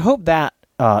 So I hope that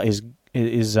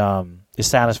is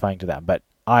satisfying to them. But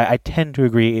I tend to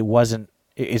agree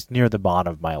it's near the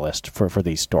bottom of my list for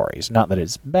these stories. Not that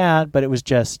it's bad, but it was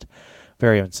just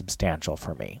very unsubstantial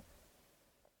for me.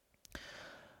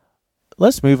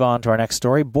 Let's move on to our next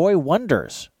story, Boy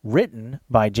Wonders, written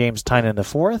by James Tynion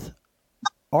IV,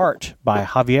 art by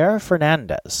Javier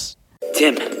Fernandez.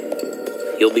 Tim,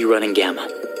 you'll be running Gamma.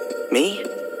 Me?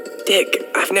 Dick,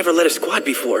 I've never led a squad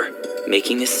before.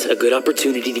 Making this a good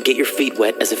opportunity to get your feet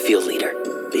wet as a field leader.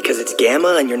 Because it's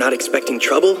Gamma and you're not expecting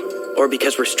trouble? Or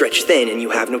because we're stretched thin and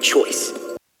you have no choice?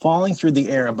 Falling through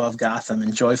the air above Gotham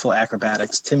in joyful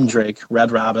acrobatics, Tim Drake, Red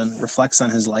Robin, reflects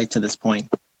on his life to this point.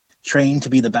 Trained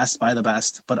to be the best by the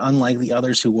best, but unlike the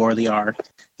others who wore the R,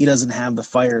 he doesn't have the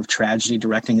fire of tragedy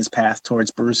directing his path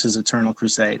towards Bruce's eternal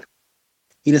crusade.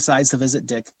 He decides to visit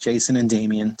Dick, Jason, and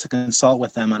Damian to consult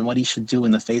with them on what he should do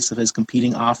in the face of his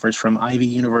competing offers from Ivy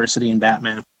University and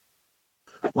Batman.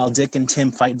 While Dick and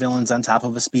Tim fight villains on top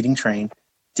of a speeding train,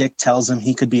 Dick tells him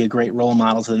he could be a great role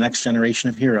model to the next generation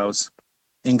of heroes.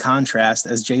 In contrast,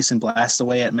 as Jason blasts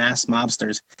away at masked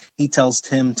mobsters, he tells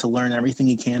Tim to learn everything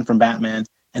he can from Batman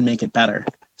and make it better,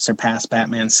 surpass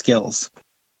Batman's skills.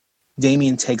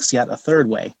 Damian takes yet a third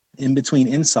way. In between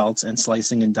insults and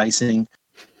slicing and dicing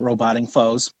roboting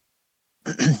foes,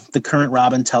 the current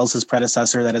Robin tells his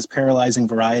predecessor that his paralyzing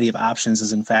variety of options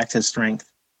is in fact his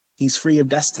strength. He's free of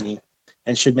destiny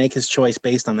and should make his choice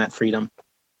based on that freedom.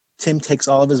 Tim takes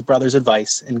all of his brother's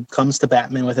advice and comes to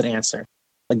Batman with an answer.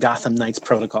 The Gotham Knights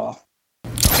Protocol.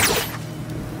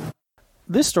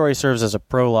 This story serves as a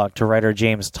prologue to writer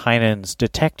James Tynion's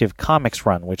Detective Comics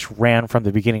run, which ran from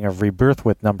the beginning of Rebirth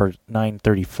with number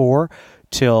 934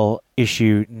 till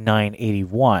issue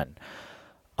 981.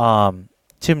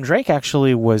 Tim Drake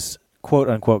actually was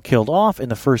quote-unquote killed off in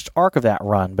the first arc of that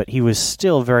run, but he was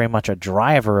still very much a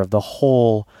driver of the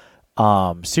whole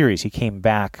series. He came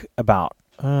back about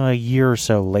a year or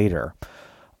so later.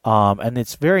 And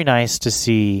it's very nice to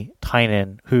see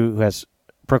Tynion, who has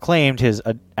proclaimed his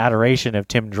adoration of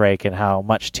Tim Drake and how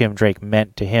much Tim Drake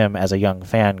meant to him as a young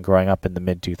fan growing up in the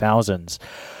mid-2000s.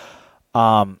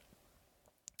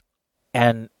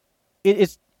 And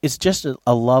it's just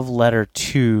a love letter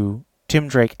to Tim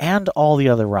Drake and all the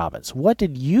other Robins. What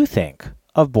did you think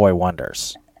of Boy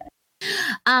Wonders?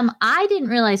 I didn't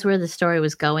realize where the story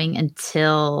was going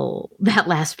until that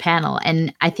last panel.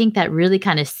 And I think that really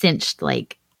kind of cinched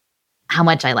how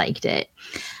much I liked it.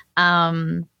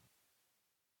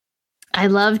 I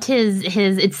loved his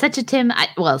it's such a Tim,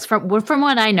 from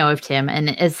what I know of Tim,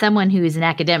 and as someone who's an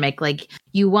academic,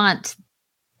 you want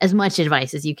as much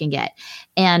advice as you can get.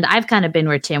 And I've kind of been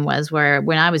where Tim was, where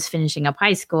when I was finishing up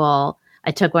high school, I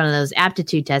took one of those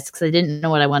aptitude tests because I didn't know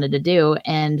what I wanted to do.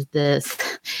 And the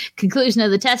conclusion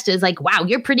of the test is wow,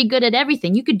 you're pretty good at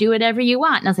everything. You could do whatever you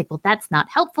want. And I was like, well, that's not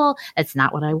helpful. That's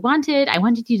not what I wanted. I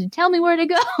wanted you to tell me where to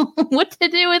go, what to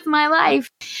do with my life.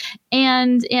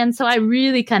 And so I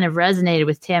really kind of resonated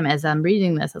with Tim as I'm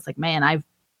reading this. I was like, man, I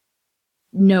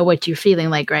know what you're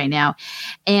feeling like right now.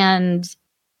 And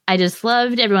I just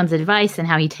loved everyone's advice and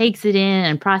how he takes it in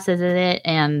and processes it,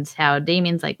 and how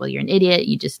Damian's like, well, you're an idiot.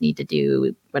 You just need to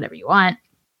do whatever you want.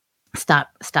 Stop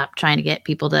trying to get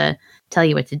people to tell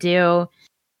you what to do.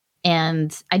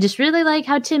 And I just really like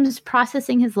how Tim's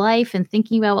processing his life and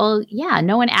thinking about, well, yeah,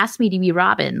 no one asked me to be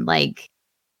Robin. I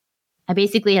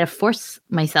basically had to force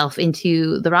myself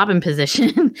into the Robin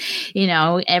position.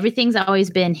 Everything's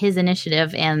always been his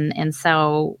initiative. And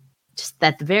so just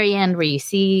at the very end where you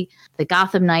see the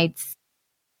Gotham Knights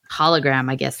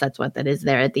hologram, I guess that's what that is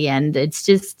there at the end. It's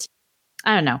just,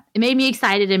 I don't know. It made me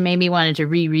excited and made me wanted to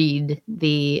reread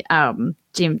the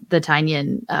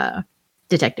Tynion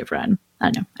detective run.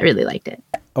 I don't know. I really liked it.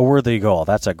 A worthy goal.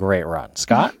 That's a great run.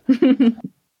 Scott?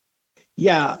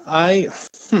 Yeah, I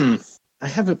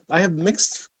have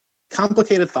mixed,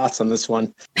 complicated thoughts on this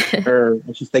one, or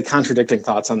I should say contradicting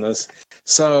thoughts on this.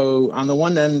 So on the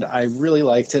one end, I really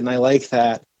liked it, and I like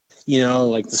that,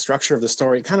 the structure of the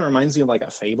story. It kind of reminds me of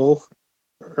a fable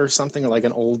or something, or like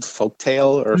an old folk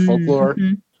tale or folklore,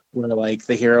 where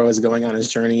the hero is going on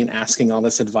his journey and asking all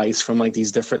this advice from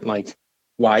these different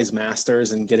wise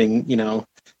masters and getting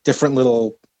different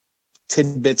little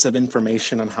tidbits of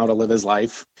information on how to live his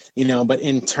life, but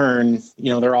in turn,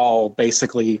 they're all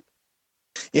basically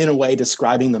in a way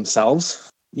describing themselves,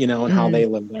 and how they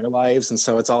live their lives. And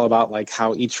so it's all about like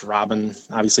how each Robin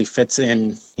obviously fits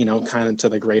in, kind of to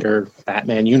the greater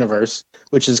Batman universe,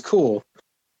 which is cool,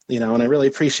 and I really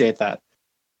appreciate that.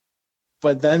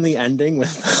 But then the ending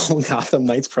with Gotham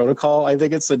Knights Protocol, I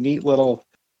think it's a neat little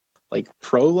like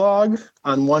prologue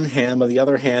on one hand, but the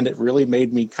other hand, it really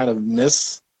made me kind of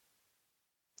miss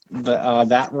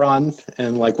that run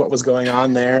and like what was going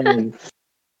on there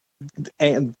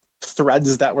and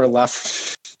threads that were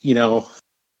left,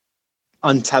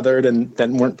 untethered and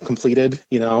then weren't completed,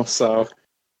 so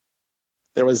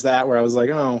there was that where I was like,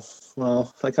 oh,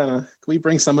 well, can we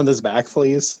bring some of this back,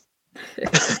 please?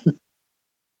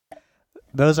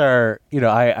 Those are,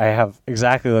 I have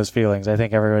exactly those feelings. I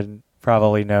think everyone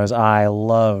probably knows I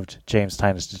loved James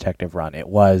Tynion's Detective run. It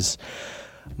was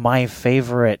my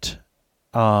favorite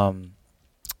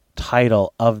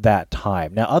title of that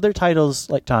time. Now, other titles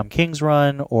like Tom King's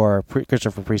run or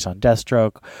Christopher Priest on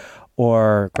Deathstroke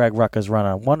or Greg Rucka's run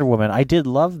on Wonder Woman, I did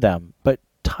love them. But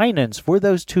Tynion's, for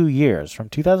those 2 years, from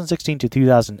 2016 to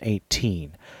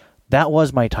 2018, that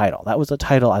was my title. That was the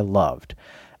title I loved.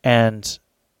 And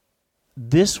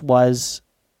this was,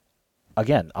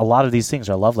 again, a lot of these things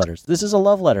are love letters. This is a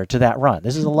love letter to that run.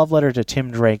 This is a love letter to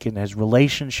Tim Drake and his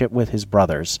relationship with his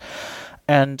brothers.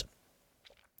 And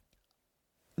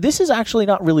this is actually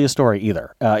not really a story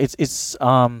either. It's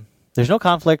there's no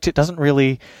conflict. It doesn't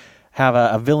really have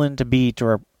a villain to beat,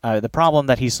 or the problem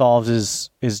that he solves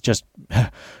is just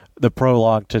the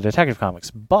prologue to Detective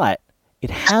Comics. But it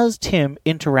has Tim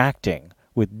interacting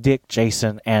with Dick,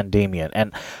 Jason, and Damian.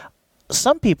 And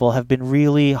some people have been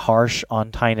really harsh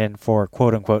on Tynion for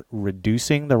quote-unquote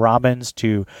reducing the Robins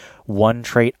to one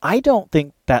trait. I don't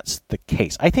think that's the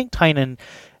case. I think Tynion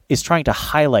is trying to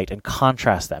highlight and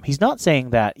contrast them. He's not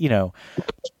saying that,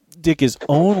 Dick is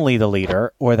only the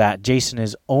leader, or that Jason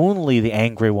is only the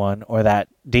angry one, or that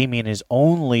Damian is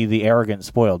only the arrogant,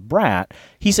 spoiled brat.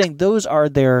 He's saying those are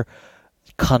their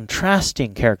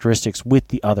contrasting characteristics with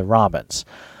the other Robins.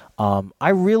 I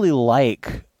really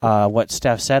like what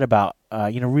Steph said about,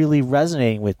 really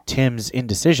resonating with Tim's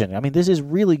indecision. I mean, this is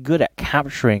really good at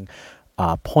capturing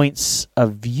points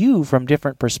of view from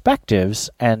different perspectives,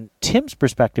 and Tim's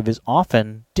perspective is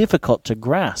often difficult to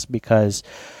grasp because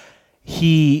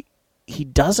he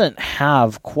doesn't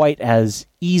have quite as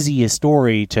easy a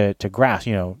story to grasp.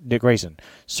 Dick Grayson,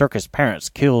 circus parents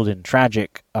killed in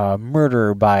tragic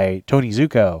murder by Tony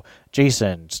Zuko.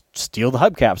 Jason, steal the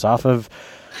hubcaps off of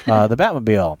the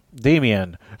Batmobile.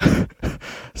 Damian,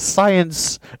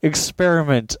 science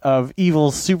experiment of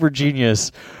evil super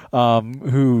genius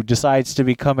who decides to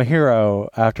become a hero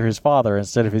after his father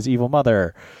instead of his evil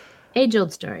mother.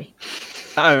 Age-old story.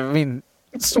 I mean,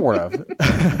 sort of.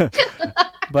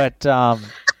 But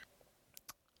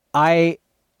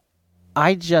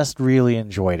I just really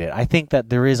enjoyed it. I think that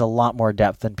there is a lot more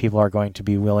depth than people are going to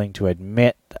be willing to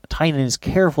admit. Tynion is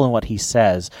careful in what he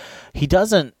says. He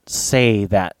doesn't say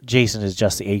that Jason is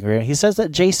just the angry one. He says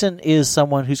that Jason is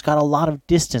someone who's got a lot of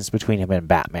distance between him and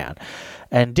Batman.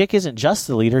 And Dick isn't just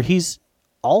the leader. He's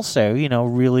also,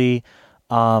 really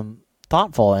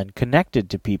thoughtful and connected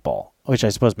to people, which I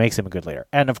suppose makes him a good leader.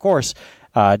 And of course,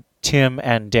 Tim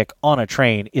and Dick on a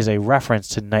train is a reference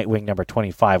to Nightwing number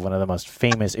 25, one of the most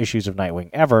famous issues of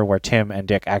Nightwing ever, where Tim and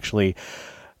Dick actually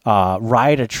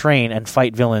ride a train and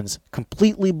fight villains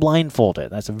completely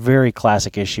blindfolded. That's a very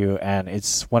classic issue, and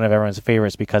it's one of everyone's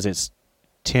favorites because it's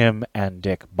Tim and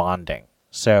Dick bonding.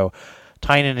 So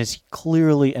Tynion is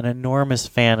clearly an enormous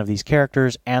fan of these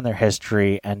characters and their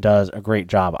history, and does a great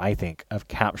job, I think, of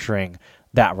capturing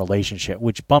that relationship,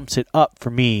 which bumps it up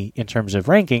for me in terms of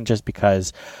ranking, just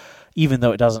because even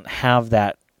though it doesn't have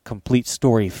that complete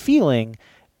story feeling,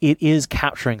 it is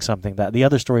capturing something that the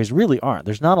other stories really aren't.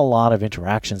 There's not a lot of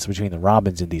interactions between the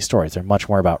Robins in these stories. They're much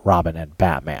more about Robin and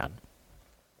Batman.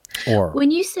 Or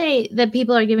when you say that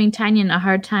people are giving Tynion a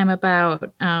hard time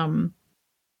about how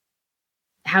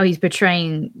he's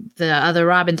portraying the other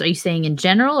Robins, are you saying in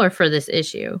general or for this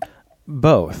issue?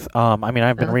 Both.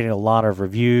 I've been reading a lot of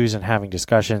reviews and having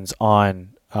discussions on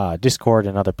Discord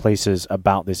and other places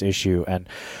about this issue, and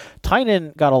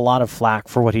Tynion got a lot of flack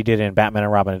for what he did in Batman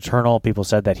and Robin Eternal. People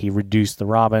said that he reduced the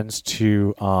Robins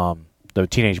to the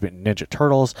Teenage Mutant Ninja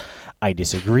Turtles. I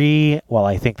disagree. While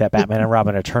I think that Batman and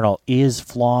Robin Eternal is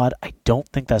flawed, I don't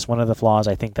think that's one of the flaws.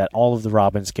 I think that all of the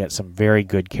Robins get some very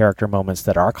good character moments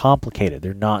that are complicated.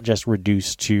 They're not just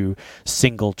reduced to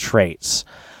single traits.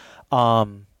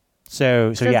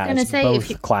 So yeah, it's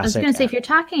both classic. I was going to say, if you're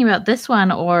talking about this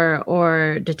one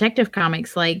or Detective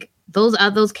Comics, like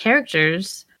those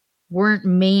characters weren't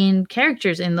main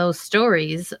characters in those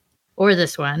stories or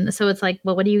this one. So it's like,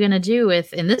 well, what are you going to do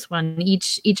if in this one,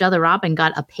 each other Robin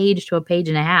got a page to a page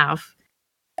and a half,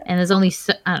 and there's only,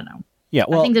 I don't know. Yeah,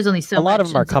 well, I think there's only so a lot much of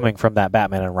them are coming from that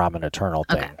Batman and Robin Eternal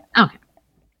thing. Okay.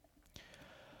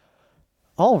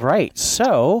 All right,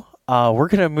 so we're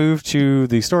going to move to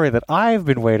the story that I've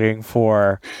been waiting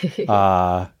for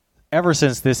ever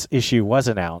since this issue was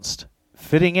announced.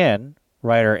 Fitting in,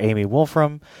 writer Amy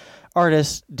Wolfram,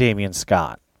 artist Damian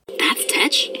Scott. That's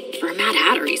Tetch. For a Mad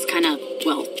Hatter, he's kind of,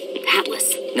 well,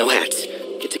 hatless. No hats.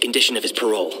 It's a condition of his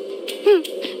parole.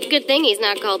 Good thing he's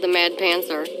not called the Mad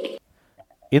Panther.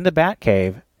 In the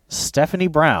Batcave, Stephanie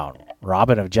Brown,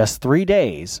 Robin of just 3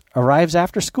 days, arrives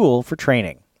after school for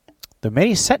training. Though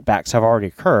many setbacks have already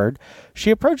occurred,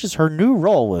 she approaches her new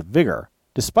role with vigor,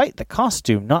 despite the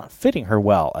costume not fitting her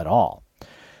well at all.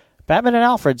 Batman and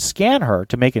Alfred scan her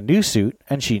to make a new suit,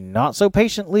 and she not so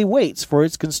patiently waits for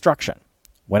its construction.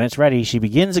 When it's ready, she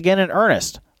begins again in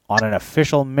earnest, on an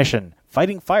official mission,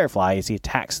 fighting Firefly as he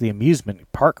attacks the amusement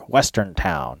park Western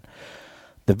Town.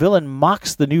 The villain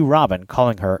mocks the new Robin,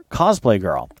 calling her Cosplay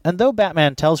Girl, and though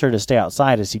Batman tells her to stay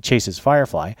outside as he chases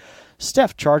Firefly,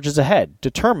 Steph charges ahead,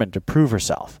 determined to prove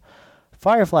herself.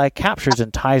 Firefly captures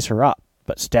and ties her up,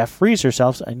 but Steph frees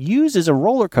herself and uses a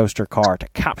roller coaster car to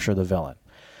capture the villain.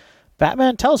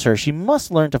 Batman tells her she must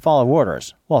learn to follow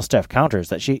orders, while Steph counters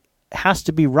that she has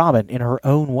to be Robin in her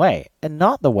own way, and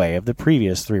not the way of the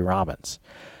previous 3 Robins.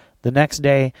 The next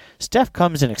day, Steph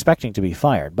comes in expecting to be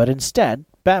fired, but instead,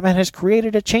 Batman has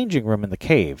created a changing room in the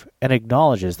cave and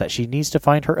acknowledges that she needs to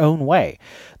find her own way,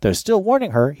 though still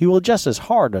warning her he will just as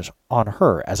hard on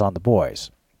her as on the boys.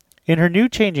 In her new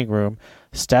changing room,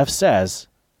 Steph says,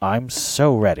 "I'm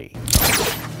so ready."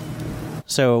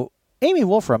 So, Amy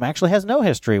Wolfram actually has no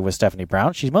history with Stephanie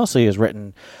Brown. She mostly has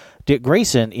written Dick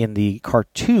Grayson in the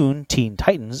cartoon Teen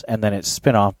Titans, and then its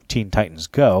spin-off Teen Titans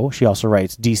Go. She also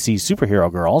writes DC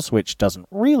Superhero Girls, which doesn't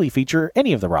really feature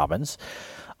any of the Robins.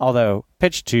 Although,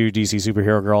 pitched to DC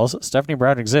Superhero Girls, Stephanie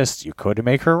Brown exists. You could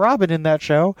make her Robin in that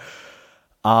show.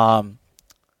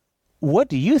 What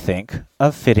do you think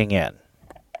of fitting in?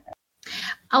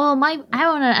 Oh, well, I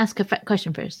want to ask a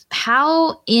question first.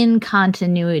 How in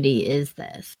continuity is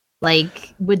this?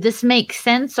 Like, would this make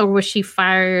sense, or was she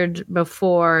fired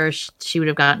before she would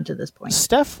have gotten to this point?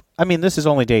 Steph, I mean, this is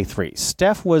only day 3.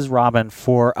 Steph was Robin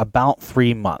for about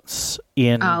 3 months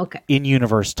in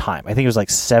universe time. I think it was like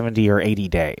 70 or 80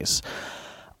 days.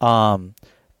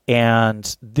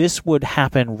 And this would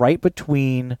happen right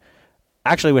between...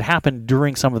 Actually, it would happen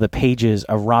during some of the pages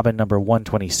of Robin number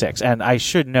 126. And I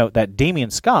should note that Damian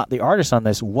Scott, the artist on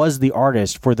this, was the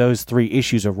artist for those 3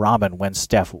 issues of Robin when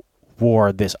Steph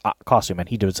wore this costume, and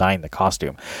he designed the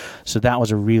costume. So that was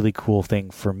a really cool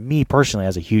thing for me personally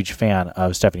as a huge fan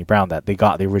of Stephanie Brown, that they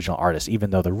got the original artist,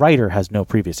 even though the writer has no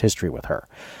previous history with her.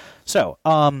 So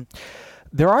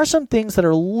there are some things that are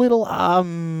a little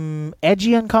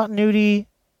edgy on continuity.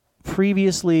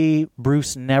 Previously,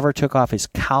 Bruce never took off his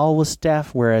cowl with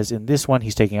Steph, whereas in this one,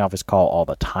 he's taking off his cowl all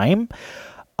the time.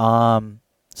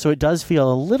 So it does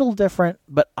feel a little different,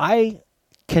 but I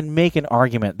can make an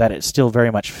argument that it still very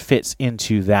much fits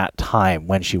into that time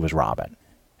when she was Robin.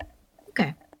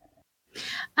 Okay.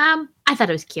 I thought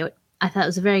it was cute. I thought it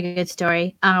was a very good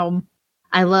story.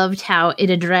 I loved how it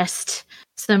addressed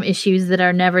some issues that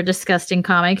are never discussed in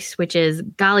comics, which is,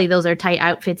 golly, those are tight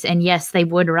outfits, and yes, they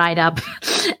would ride up.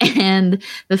 And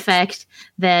the fact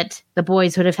that the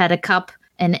boys would have had a cup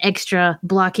and extra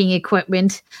blocking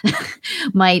equipment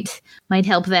might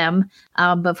help them.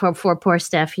 But for poor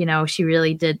Steph, you know, she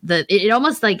really did it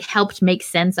almost like helped make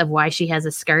sense of why she has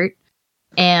a skirt.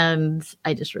 And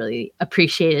I just really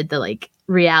appreciated the like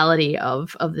reality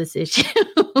of this issue.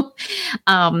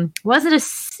 Wasn't a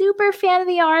super fan of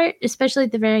the art, especially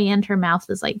at the very end. Her mouth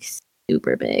was like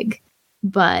super big,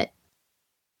 but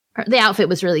the outfit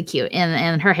was really cute,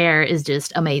 and her hair is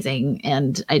just amazing.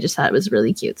 And I just thought it was a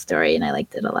really cute story, and I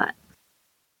liked it a lot.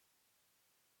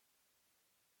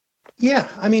 Yeah,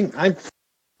 I mean, I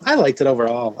liked it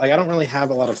overall. Like, I don't really have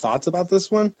a lot of thoughts about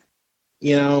this one.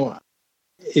 You know,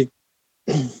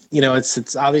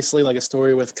 it's obviously like a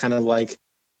story with kind of like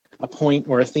a point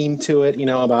or a theme to it, you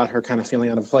know, about her kind of feeling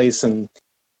out of place and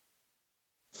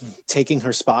taking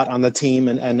her spot on the team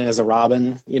and as a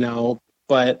Robin, you know,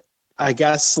 but I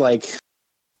guess, like,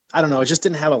 I don't know, it just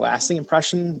didn't have a lasting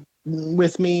impression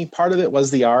with me. Part of it was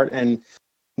the art, and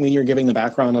when you're giving the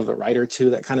background of the writer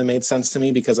too, that kind of made sense to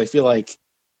me, because I feel like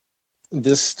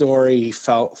this story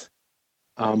felt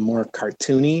more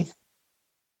cartoony.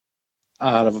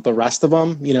 out of the rest of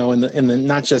them, in the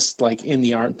not just like in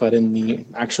the art, but in the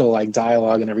actual like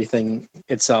dialogue and everything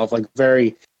itself, like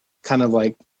very kind of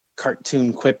like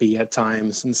cartoon quippy at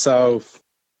times. And so,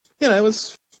 it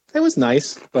was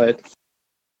nice, but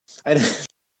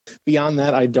beyond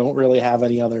that, I don't really have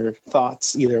any other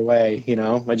thoughts either way.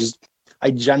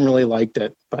 I generally liked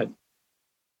it, but.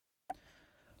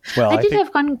 Well, I did have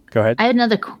one. Go ahead. I had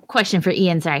another question for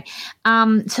Ian. Sorry.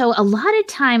 So a lot of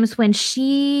times when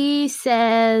she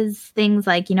says things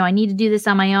like, I need to do this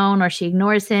on my own, or she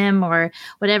ignores him or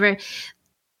whatever.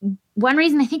 One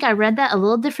reason I think I read that a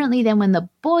little differently than when the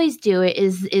boys do it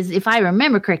is if I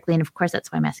remember correctly, and of course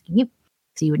that's why I'm asking you,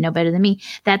 so you would know better than me.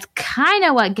 That's kind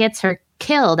of what gets her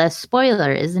killed. As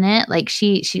spoiler, isn't it? Like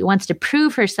she wants to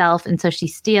prove herself, and so she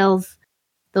steals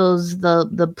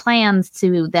the plans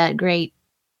to that great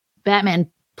Batman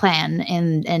plan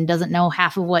and doesn't know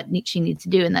half of what she needs to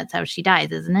do, and that's how she dies,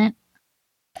 isn't it?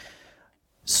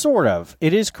 Sort of.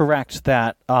 It is correct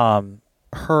that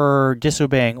her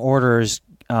disobeying orders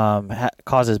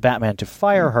causes Batman to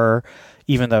fire her,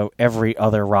 even though every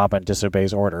other Robin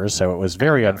disobeys orders, so it was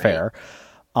very unfair.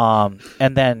 Right.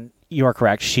 And then you are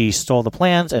correct. She stole the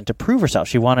plans, and to prove herself,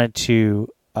 she wanted to...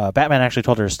 Batman actually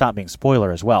told her to stop being spoiler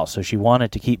as well, so she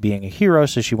wanted to keep being a hero,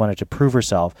 so she wanted to prove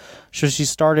herself. So she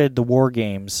started the War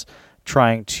Games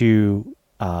trying to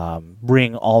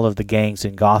bring all of the gangs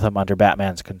in Gotham under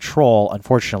Batman's control.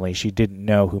 Unfortunately, she didn't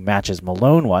know who Matches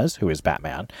Malone was, who is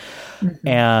Batman,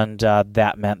 and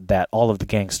that meant that all of the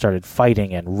gangs started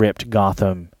fighting and ripped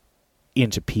Gotham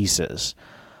into pieces.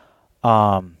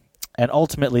 And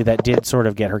ultimately, that did sort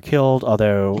of get her killed,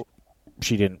 although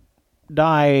she didn't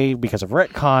die because of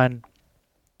retcon.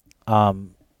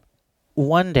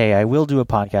 One day I will do a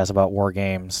podcast about War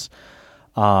Games,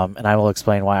 and I will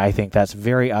explain why I think that's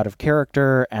very out of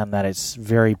character and that it's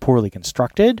very poorly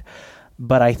constructed.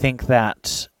 But I think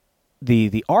that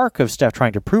the arc of Steph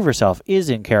trying to prove herself is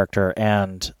in character,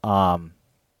 and I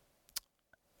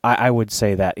would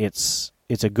say that it's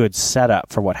a good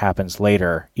setup for what happens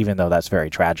later, even though that's very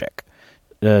tragic.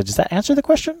 Does that answer the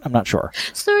question? I'm not sure.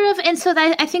 Sort of. And so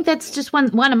I think that's just one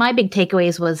of my big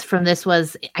takeaways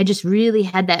was I just really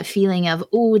had that feeling of,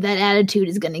 that attitude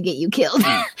is going to get you killed.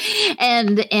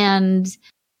 and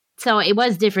so it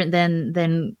was different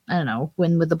than I don't know,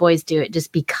 when the boys do it,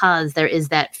 just because there is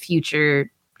that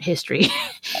future history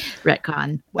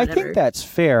retcon. Whatever. I think that's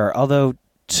fair. Although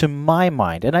to my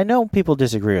mind, and I know people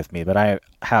disagree with me, but I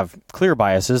have clear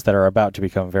biases that are about to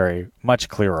become very much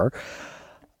clearer.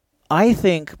 I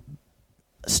think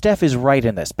Steph is right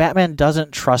in this. Batman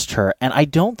doesn't trust her, and I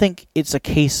don't think it's a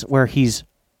case where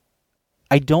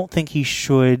I don't think he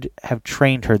should have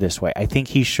trained her this way. I think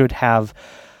he should have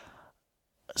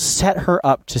set her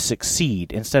up to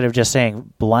succeed. Instead of just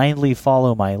saying, blindly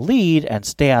follow my lead and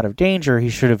stay out of danger, he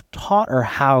should have taught her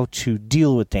how to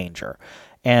deal with danger.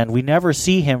 And we never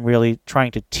see him really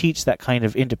trying to teach that kind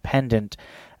of independent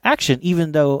action,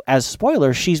 even though, as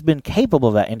spoiler, she's been capable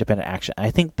of that independent action. I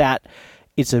think that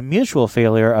it's a mutual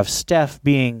failure of Steph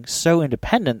being so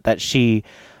independent that she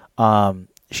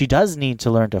does need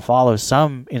to learn to follow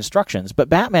some instructions, but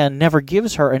Batman never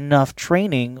gives her enough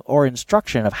training or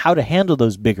instruction of how to handle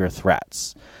those bigger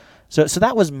threats. So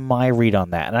that was my read on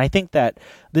that. And I think that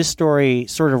this story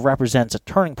sort of represents a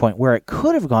turning point where it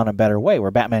could have gone a better way,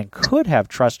 where Batman could have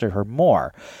trusted her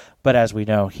more. But as we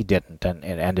know, he didn't, and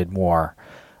it ended more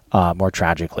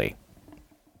tragically.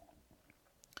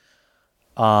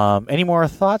 Any more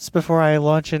thoughts before I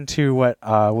launch into what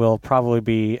will probably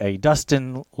be a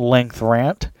Dustin-length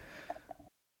rant?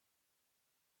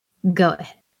 Go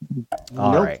ahead.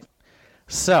 All right.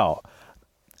 So,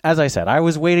 as I said, I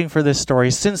was waiting for this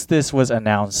story since this was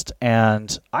announced,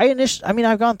 and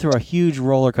I've gone through a huge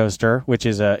roller coaster, which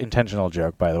is an intentional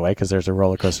joke, by the way, because there's a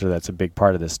roller coaster that's a big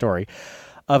part of this story,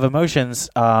 of emotions.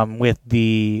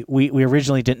 We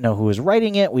originally didn't know who was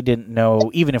writing it. We didn't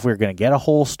know even if we were going to get a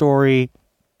whole story.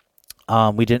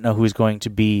 We didn't know who was going to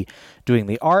be doing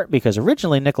the art, because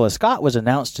originally Nicola Scott was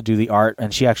announced to do the art,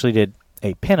 and she actually did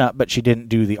a pinup, but she didn't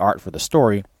do the art for the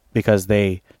story because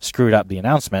they screwed up the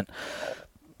announcement.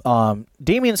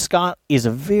 Damian Scott is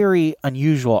a very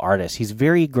unusual artist. He's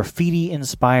very graffiti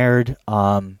inspired.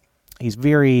 He's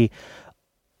very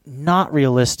not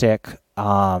realistic.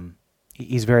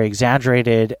 He's very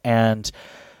exaggerated, and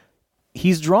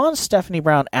he's drawn Stephanie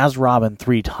Brown as Robin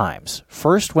 3 times.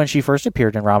 First, when she first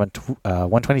appeared in Robin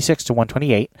 126 to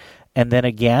 128, and then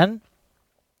again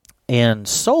in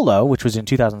Solo, which was in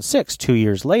 2006, 2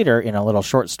 years later, in a little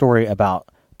short story about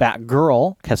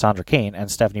Batgirl, Cassandra Cain, and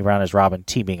Stephanie Brown as Robin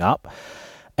teaming up.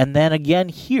 And then again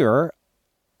here,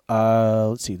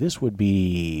 let's see, this would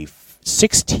be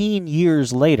 16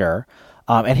 years later,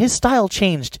 and his style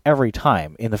changed every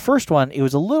time. In the first one, it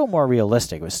was a little more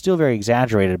realistic. It was still very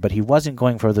exaggerated, but he wasn't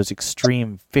going for those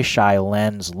extreme fisheye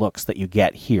lens looks that you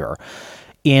get here.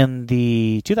 In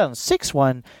the 2006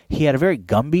 one, he had a very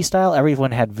Gumby style.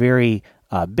 Everyone had very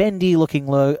bendy-looking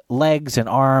legs and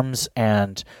arms,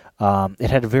 and it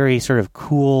had a very sort of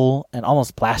cool and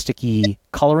almost plasticky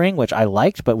coloring, which I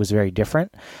liked, but was very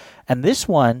different. And this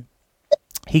one,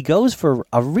 he goes for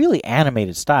a really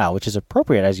animated style, which is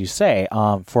appropriate, as you say,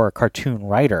 for a cartoon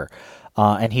writer.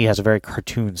 And he has a very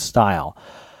cartoon style.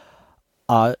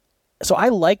 So I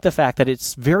like the fact that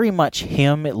it's very much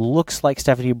him. It looks like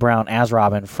Stephanie Brown as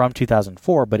Robin from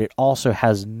 2004, but it also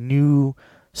has new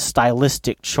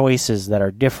stylistic choices that are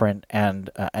different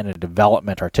and a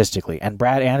development artistically. And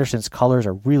Brad Anderson's colors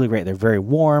are really great. They're very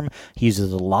warm. He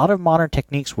uses a lot of modern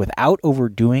techniques without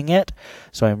overdoing it.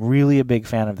 So I'm really a big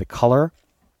fan of the color.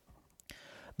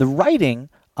 The writing,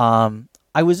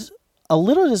 I was a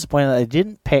little disappointed that I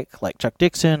didn't pick like Chuck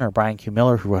Dixon or Brian Q.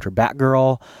 Miller, who wrote her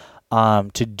Batgirl,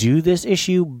 to do this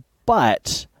issue,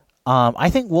 but I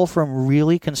think Wolfram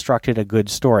really constructed a good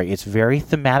story. It's very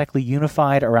thematically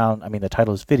unified around, the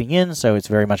title is Fitting In, so it's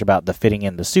very much about the fitting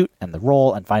in the suit and the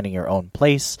role and finding your own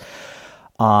place.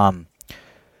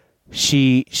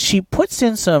 She puts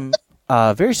in some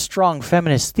very strong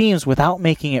feminist themes without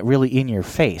making it really in your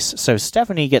face. So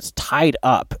Stephanie gets tied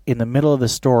up in the middle of the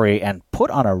story and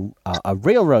put on a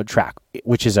railroad track,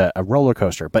 which is a roller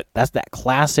coaster. But that's that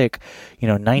classic,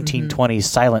 1920s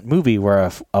silent movie where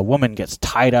a woman gets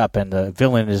tied up and the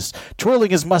villain is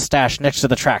twirling his mustache next to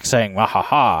the track saying, "Wah ha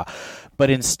ha." But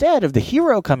instead of the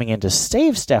hero coming in to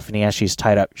save Stephanie as she's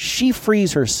tied up, she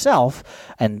frees herself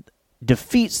and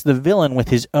defeats the villain with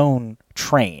his own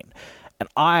train. And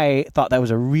I thought that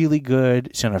was a really good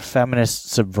sort of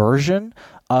feminist subversion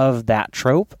of that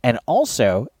trope. And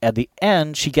also, at the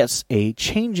end, she gets a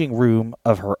changing room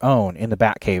of her own in the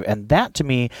Batcave. And that, to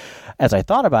me, as I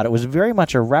thought about it, was very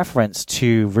much a reference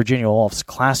to Virginia Woolf's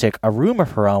classic A Room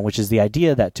of Her Own, which is the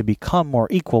idea that to become more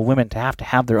equal, women have to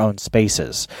have their own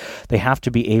spaces. They have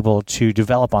to be able to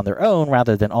develop on their own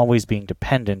rather than always being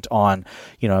dependent on,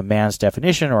 a man's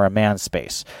definition or a man's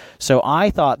space. So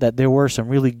I thought that there were some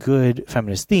really good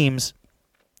feminist themes,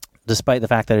 despite the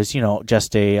fact that it's,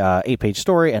 just a 8-page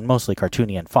story and mostly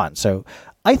cartoony and fun. So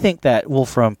I think that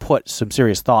Wolfram put some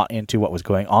serious thought into what was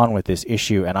going on with this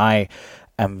issue, and I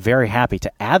am very happy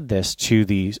to add this to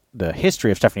the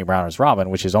history of Stephanie Brown as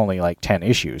Robin, which is only like 10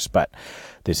 issues, but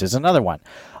this is another one.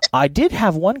 I did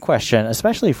have one question,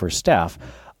 especially for Steph.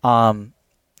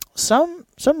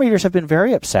 Some readers have been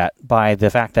very upset by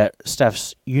the fact that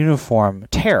Steph's uniform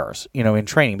tears, in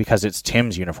training because it's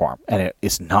Tim's uniform and it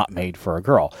is not made for a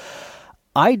girl.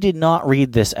 I did not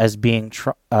read this as being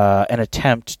an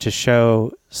attempt to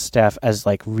show Steph as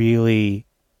like really,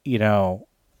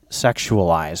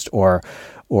 sexualized or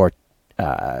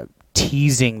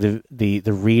teasing the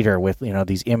reader with,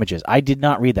 these images. I did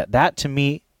not read that. That to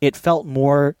me, it felt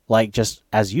more like just,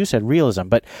 as you said, realism.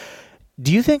 But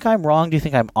do you think I'm wrong? Do you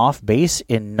think I'm off base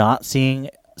in not seeing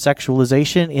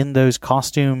sexualization in those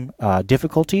costume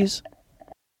difficulties?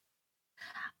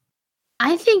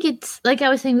 I think it's like I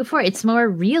was saying before. It's more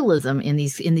realism in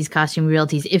these costume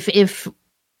realities. If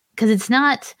because it's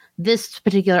not this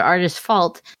particular artist's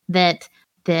fault that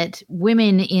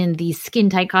women in these skin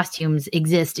tight costumes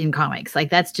exist in comics.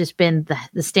 Like that's just been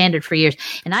the standard for years.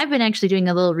 And I've been actually doing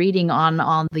a little reading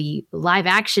on the live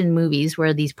action movies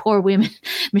where these poor women,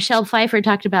 Michelle Pfeiffer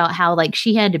talked about how like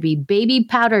she had to be baby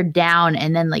powdered down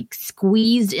and then like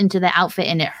squeezed into the outfit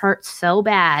and it hurt so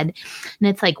bad. And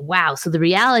it's like, wow. So the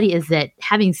reality is that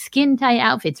having skin tight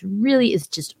outfits really is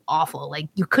just awful. Like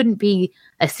you couldn't be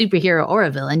a superhero or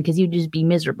a villain because you'd just be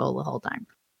miserable the whole time.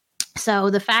 So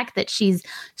the fact that she's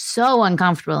so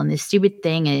uncomfortable in this stupid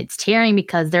thing and it's tearing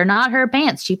because they're not her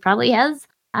pants. She probably has,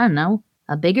 I don't know,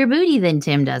 a bigger booty than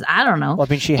Tim does. I don't know. Well,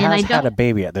 she has had a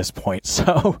baby at this point,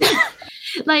 so.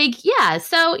 So,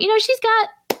 she's got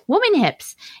woman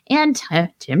hips and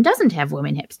Tim doesn't have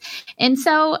woman hips. And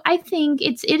so I think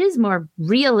it is more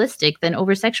realistic than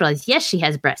over-sexualized. Yes, she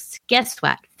has breasts. Guess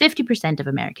what? 50% of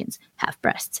Americans have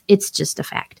breasts. It's just a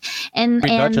fact. And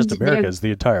not just Americans,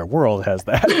 the entire world has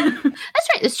that. That's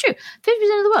right. It's true. 50% of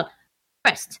the world,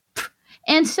 breasts.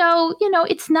 And so,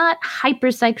 it's not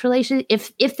hypersexualization.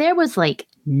 If there was like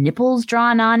nipples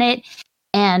drawn on it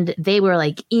and they were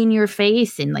like in your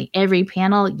face in like every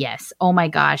panel, yes. Oh my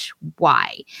gosh,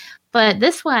 why? But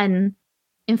this one,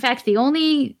 in fact, the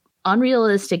only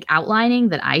unrealistic outlining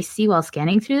that I see while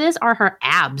scanning through this are her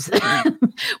abs,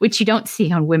 which you don't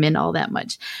see on women all that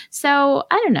much. So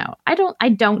I don't know. I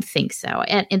don't think so.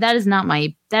 And that is not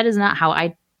my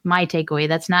takeaway.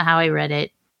 That's not how I read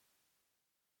it.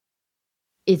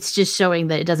 It's just showing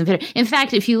that it doesn't fit her. In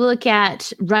fact, if you look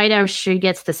at right after she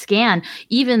gets the scan,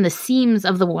 even the seams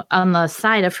on the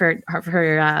side of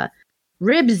her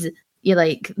ribs,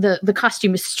 like the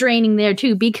costume is straining there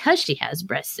too because she has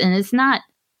breasts, and it's not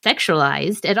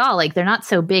sexualized at all. Like, they're not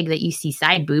so big that you see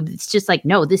side boobs. It's just like,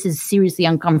 no, this is seriously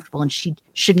uncomfortable, and she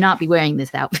should not be wearing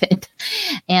this outfit.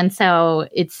 And so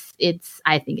it's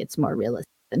I think it's more realistic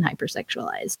than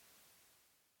hypersexualized.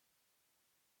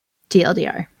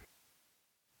 TLDR.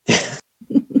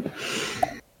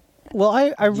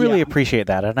 Well, I really appreciate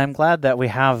that, and I'm glad that we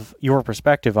have your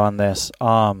perspective on this.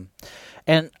 And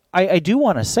I do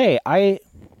want to say, I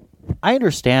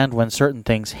understand when certain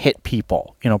things hit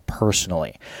people,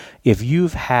 personally. If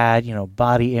you've had,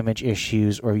 body image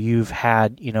issues, or you've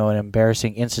had, an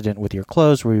embarrassing incident with your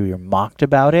clothes where you're mocked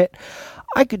about it,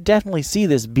 I could definitely see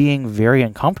this being very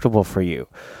uncomfortable for you.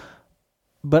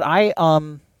 But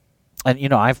I'm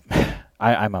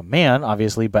a man,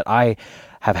 obviously, but I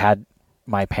have had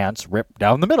my pants ripped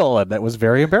down the middle, and that was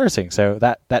very embarrassing. So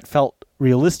that felt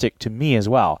realistic to me as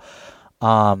well.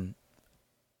 I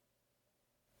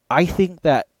think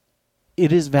that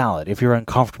it is valid if you're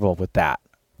uncomfortable with that,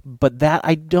 but that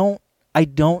I don't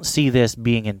see this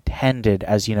being intended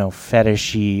as,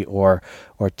 fetishy or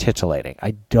titillating.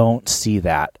 I don't see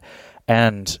that.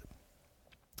 And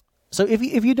so if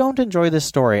you don't enjoy this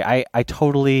story, I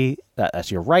totally, that's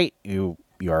you're right. You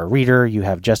are a reader. You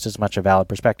have just as much a valid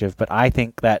perspective. But I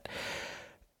think that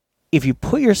if you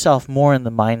put yourself more in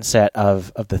the mindset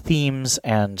of the themes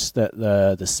and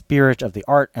the spirit of the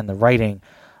art and the writing,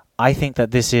 I think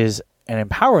that this is an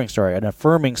empowering story, an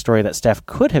affirming story that Steph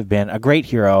could have been a great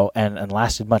hero and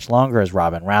lasted much longer as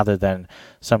Robin, rather than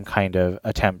some kind of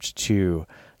attempt to,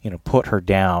 put her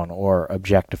down or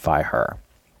objectify her.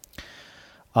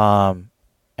 And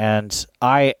as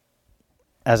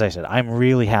I said, I'm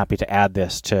really happy to add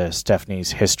this to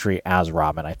Stephanie's history as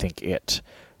Robin. I think it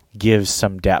gives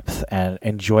some depth and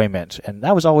enjoyment. And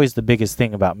that was always the biggest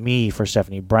thing about me for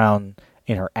Stephanie Brown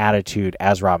in her attitude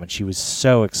as Robin. She was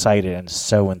so excited and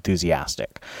so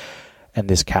enthusiastic. And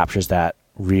this captures that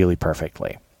really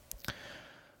perfectly.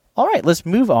 All right, let's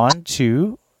move on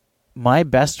to my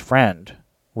best friend,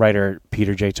 writer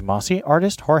Peter J. Tomasi,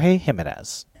 artist Jorge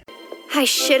Jimenez. I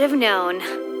should have known.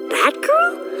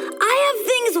 Batgirl? I have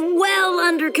things well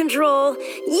under control.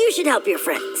 You should help your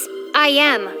friends. I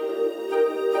am.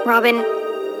 Robin,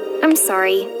 I'm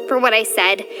sorry for what I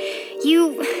said.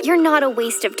 You're not a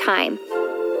waste of time.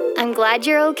 I'm glad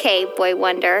you're okay, Boy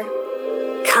Wonder.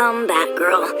 Come,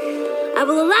 Batgirl. I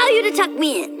will allow you to tuck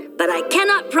me in, but I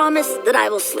cannot promise that I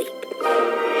will sleep.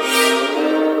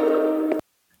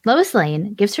 Lois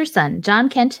Lane gives her son, John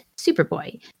Kent,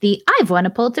 Superboy, the "I've won a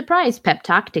Pulitzer Prize" pep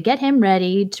talk to get him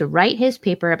ready to write his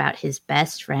paper about his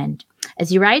best friend.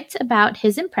 As he writes about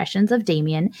his impressions of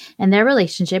Damian and their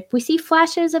relationship, we see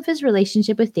flashes of his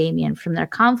relationship with Damian, from their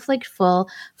conflict-full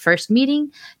first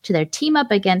meeting to their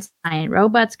team-up against giant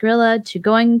robots Gorilla to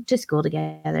going to school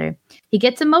together. He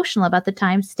gets emotional about the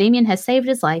times Damian has saved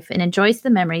his life and enjoys the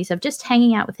memories of just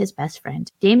hanging out with his best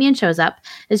friend. Damian shows up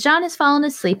as John has fallen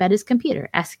asleep at his computer,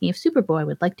 asking if Superboy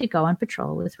would like to go on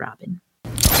patrol with Robin.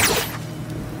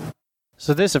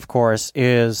 So this, of course,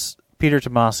 is Peter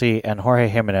Tomasi and Jorge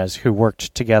Jimenez, who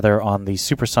worked together on the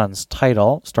Super Sons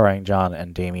title, starring John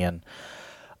and Damian.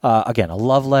 Again, a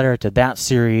love letter to that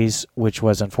series, which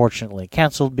was unfortunately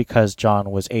canceled because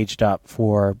John was aged up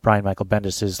for Brian Michael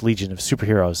Bendis' Legion of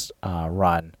Superheroes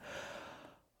run.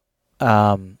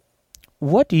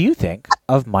 What do you think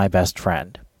of My Best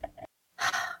Friend?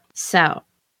 So,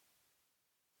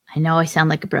 I know I sound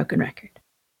like a broken record,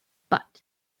 but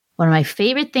one of my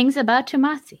favorite things about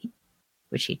Tomasi,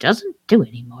 which he doesn't do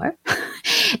anymore,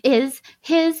 is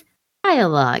his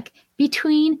dialogue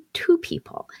between two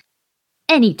people.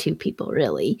 Any two people,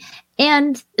 really.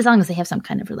 And as long as they have some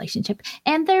kind of relationship.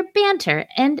 And their banter.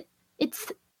 And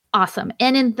it's awesome.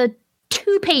 And in the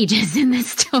 2 pages in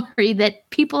this story that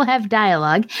people have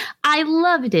dialogue, I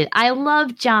loved it. I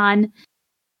love John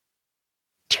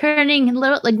turning,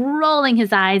 like rolling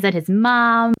his eyes at his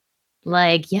mom.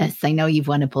 Like, yes, I know you've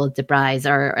won a Pulitzer Prize,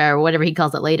 or whatever he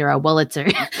calls it later, a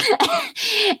Wurlitzer.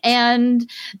 And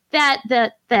that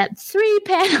 3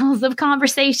 panels of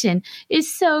conversation is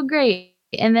so great.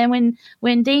 And then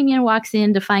when Damian walks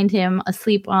in to find him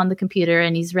asleep on the computer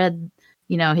and he's read,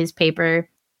 his paper,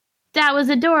 that was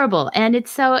adorable. And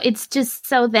it's just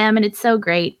so them, and it's so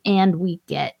great. And we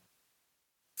get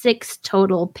 6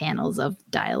 total panels of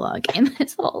dialogue in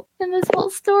this whole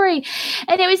story.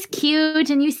 And it was cute,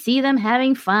 and you see them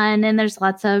having fun, and there's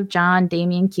lots of John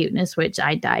Damian cuteness, which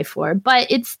I die for.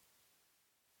 But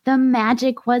the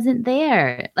magic wasn't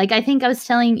there. Like, I think I was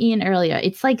telling Ian earlier,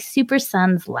 it's like Super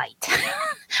Sons Light.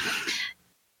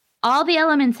 All the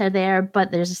elements are there,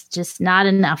 but there's just not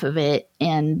enough of it.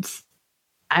 And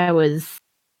I don't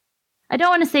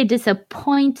want to say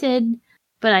disappointed,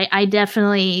 but I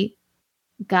definitely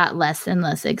got less and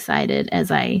less excited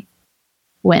as I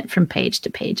went from page to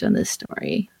page on this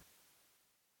story.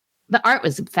 The art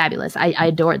was fabulous. I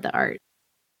adored the art.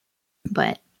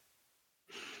 But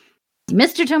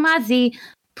Mr. Tomasi,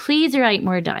 please write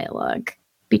more dialogue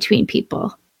between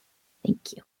people.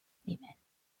 Thank you. Amen.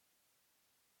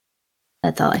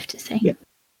 That's all I have to say.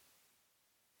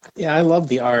 Yeah, I love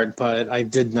the art, but I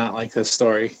did not like this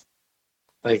story.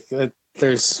 Like,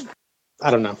 there's,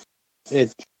 I don't know.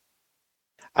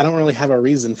 I don't really have a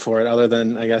reason for it other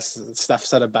than, I guess, Steph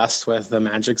said it best with the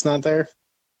magic's not there.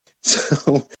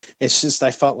 So it's just,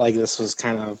 I felt like this was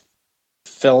kind of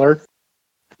filler,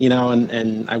 you know,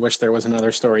 and I wish there was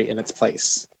another story in its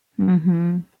place.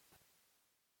 Mm-hmm.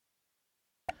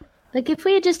 Like, if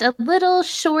we had just a little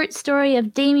short story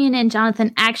of Damien and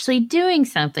Jonathan actually doing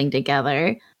something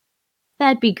together,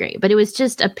 that'd be great. But it was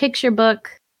just a picture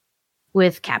book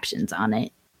with captions on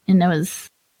it. And it was,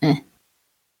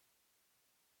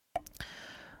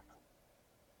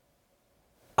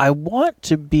 I want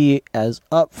to be as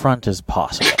upfront as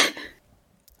possible.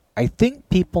 I think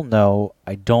people know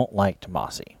I don't like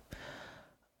Tomasi.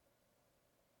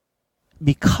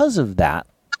 Because of that,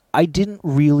 I didn't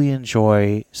really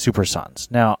enjoy Super Sons.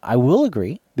 Now, I will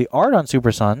agree, the art on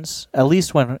Super Sons, at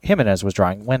least when Jimenez was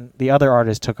drawing, when the other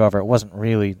artist took over, it wasn't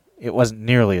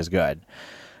nearly as good.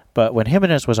 But when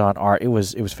Jimenez was on art, it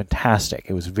was fantastic.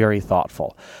 It was very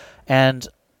thoughtful. And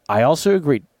I also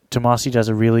agree, Tomasi does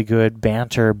a really good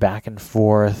banter back and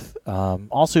forth.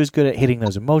 Also is good at hitting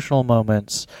those emotional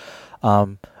moments.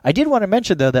 I did want to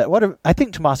mention, though, that I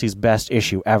think Tomasi's best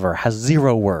issue ever has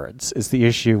 0 words. It's the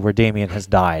issue where Damien has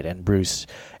died and Bruce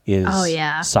is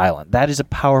silent. That is a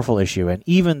powerful issue. And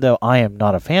even though I am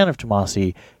not a fan of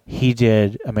Tomasi, he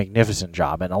did a magnificent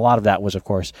job. And a lot of that was, of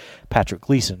course, Patrick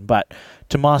Gleason. But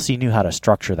Tomasi knew how to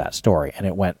structure that story,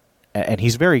 and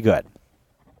he's very good.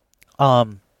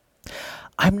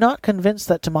 I'm not convinced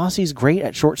that Tomasi's great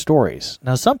at short stories.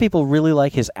 Now, some people really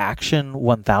like his Action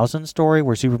 1000 story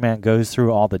where Superman goes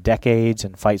through all the decades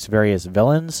and fights various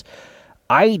villains.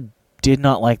 I did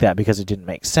not like that because it didn't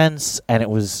make sense, and it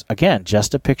was, again,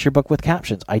 just a picture book with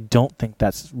captions. I don't think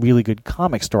that's really good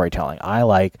comic storytelling. I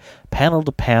like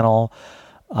panel-to-panel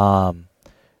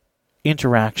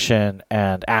interaction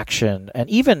and action, and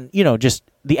even, just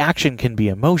the action can be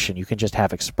emotion. You can just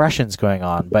have expressions going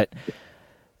on, but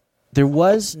there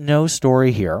was no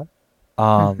story here.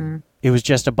 It was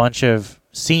just a bunch of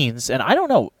scenes. And I don't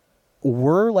know,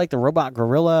 were like the robot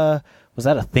gorilla, was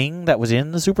that a thing that was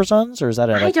in the Super Sons? Or is that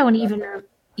I don't even know.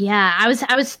 Yeah, I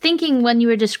was thinking when you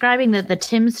were describing that the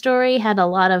Tim story had a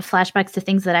lot of flashbacks to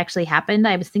things that actually happened.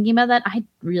 I was thinking about that. I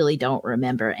really don't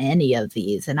remember any of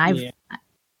these. And I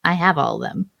have all of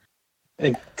them.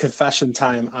 In confession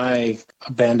time, I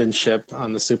abandoned ship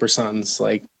on the Super Sons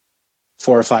like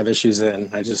 4 or 5 issues in.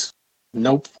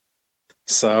 Nope.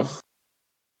 So.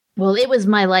 Well, it was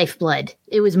my lifeblood.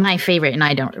 It was my favorite, and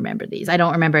I don't remember these. I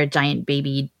don't remember a giant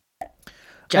baby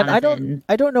Jonathan. And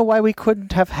I don't know why we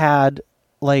couldn't have had,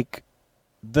 like,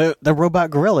 the robot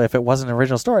gorilla if it wasn't an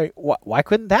original story. Why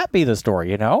couldn't that be the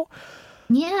story,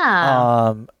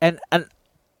 Yeah. And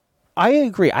I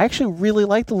agree. I actually really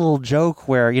like the little joke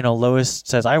where, Lois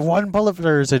says, I have 1 bullet for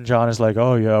hers, and John is like,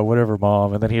 oh yeah, whatever,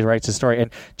 Mom. And then he writes his story. And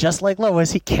just like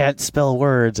Lois, he can't spell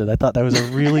words. And I thought that was a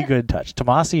really good touch.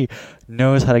 Tomasi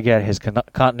knows how to get his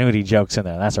continuity jokes in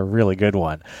there. That's a really good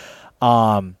one.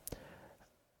 But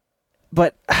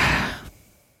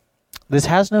this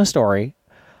has no story.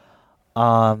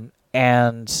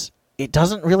 And it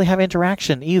doesn't really have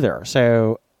interaction either.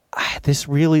 So this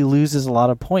really loses a lot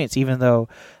of points, even though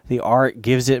the art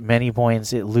gives it many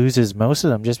points. It loses most of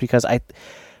them just because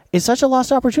it's such a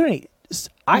lost opportunity.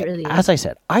 As I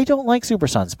said, I don't like Super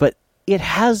Sons, but it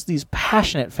has these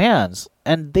passionate fans,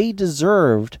 and they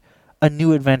deserved a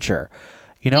new adventure.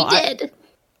 They did.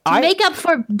 To make up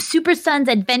for Super Sons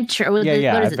Adventure.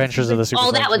 Adventures of the Super Sons.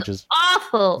 Oh, that was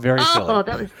awful. Very silly.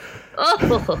 That was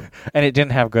awful. And it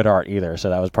didn't have good art either, so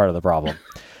that was part of the problem.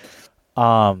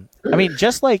 I mean,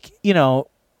 just like,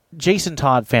 Jason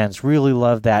Todd fans really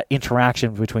love that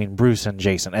interaction between Bruce and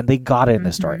Jason, and they got it in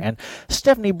this story. And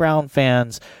Stephanie Brown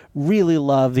fans really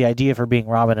love the idea of her being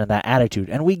Robin and that attitude,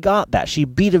 and we got that. She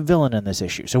beat a villain in this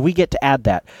issue, so we get to add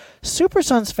that. Super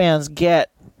Sons fans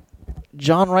get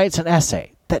John writes an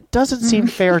essay. That doesn't seem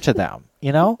fair to them,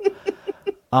 you know?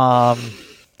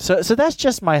 So that's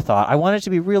just my thought. I wanted to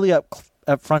be really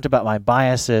upfront about my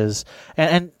biases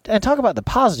and talk about the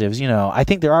positives. You know, I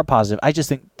think there are positive. I just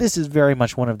think this is very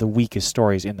much one of the weakest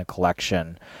stories in the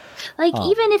collection. Like,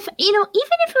 even if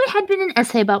it had been an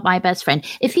essay about my best friend,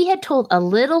 if he had told a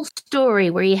little story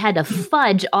where he had to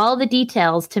fudge all the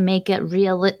details to make it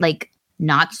real, like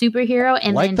not superhero,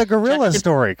 and like then the gorilla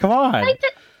story. Come on. Like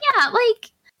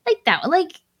that.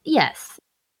 Like, yes.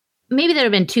 Maybe there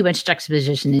would have been too much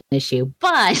juxtaposition in the issue,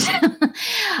 but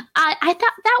I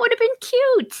thought that would have been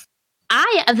cute.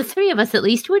 Of the three of us at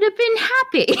least, would have been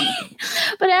happy.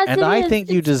 But I think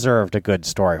you deserved a good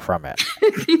story from it.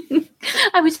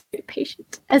 I was very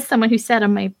patient. As someone who sat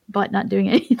on my butt not doing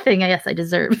anything, yes, I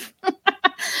deserve.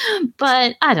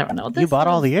 But I don't know. You bought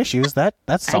all the issues. That's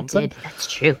something. I did.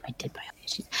 That's true. I did buy all the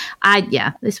issues.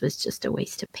 This was just a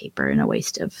waste of paper and a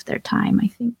waste of their time, I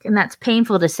think. And that's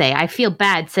painful to say. I feel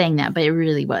bad saying that, but it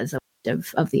really was a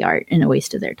waste of the art and a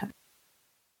waste of their time.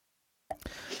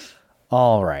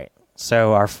 All right.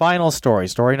 So our final story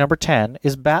number 10,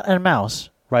 is Bat and Mouse,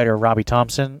 writer Robbie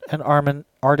Thompson and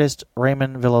artist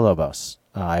Raymond Villalobos.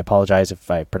 I apologize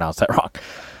if I pronounced that wrong.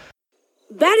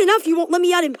 Bad enough you won't let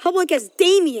me out in public as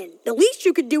Damien. The least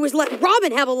you could do is let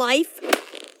Robin have a life.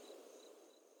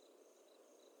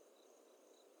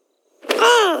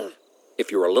 Ugh!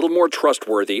 If you're a little more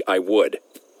trustworthy, I would.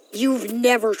 You've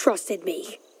never trusted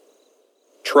me.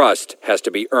 Trust has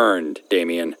to be earned,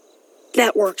 Damien.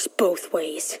 That works both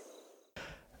ways.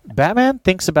 Batman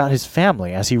thinks about his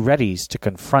family as he readies to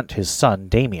confront his son,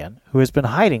 Damien, who has been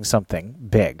hiding something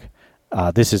big.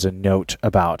 This is a note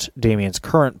about Damien's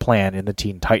current plan in the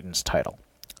Teen Titans title,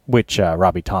 which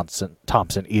Robbie Thompson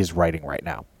is writing right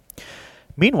now.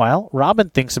 Meanwhile, Robin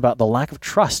thinks about the lack of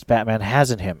trust Batman has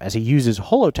in him as he uses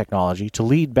holotechnology to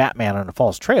lead Batman on a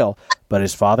false trail, but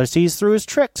his father sees through his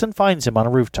tricks and finds him on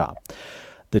a rooftop.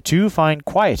 The two find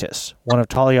Quietus, one of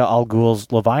Talia al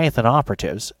Ghul's Leviathan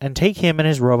operatives, and take him and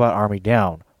his robot army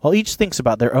down, while each thinks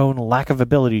about their own lack of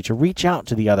ability to reach out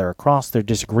to the other across their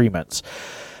disagreements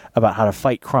about how to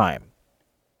fight crime.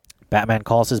 Batman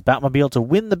calls his Batmobile to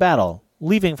win the battle,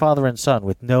 leaving father and son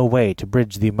with no way to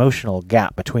bridge the emotional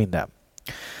gap between them.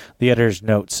 The editor's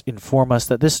notes inform us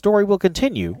that this story will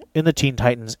continue in the Teen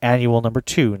Titans Annual number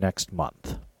 2 next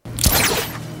month.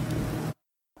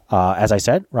 As I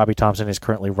said, Robbie Thompson is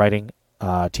currently writing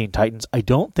Teen Titans. I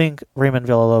don't think Raymond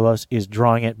Villalobos is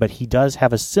drawing it, but he does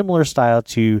have a similar style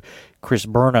to Chris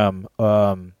Burnham,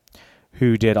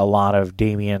 who did a lot of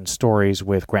Damian stories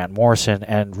with Grant Morrison,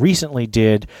 and recently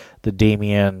did the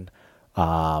Damian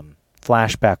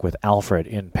flashback with Alfred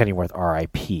in Pennyworth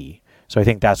R.I.P. So I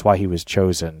think that's why he was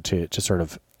chosen to sort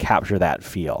of capture that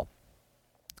feel.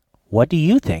 What do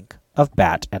you think of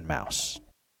Bat and Mouse?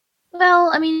 Well,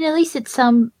 I mean, at least it's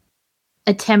some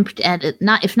attempt at it.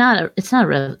 It's not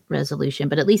a resolution,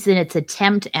 but at least in its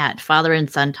attempt at father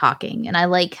and son talking. And I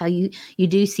like how you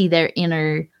do see their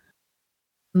inner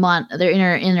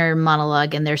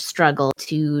monologue and their struggle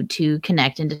to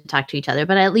connect and to talk to each other.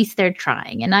 But at least they're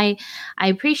trying, and I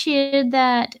appreciated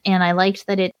that, and I liked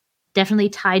that it definitely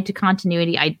tied to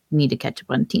continuity. I need to catch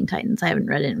up on Teen Titans. I haven't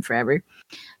read it in forever.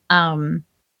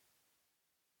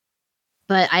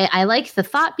 But I liked the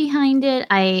thought behind it.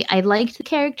 I liked the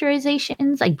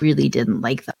characterizations. I really didn't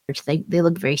like the art. They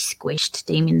look very squished.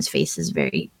 Damien's face is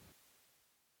very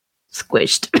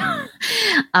squished.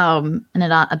 And I'm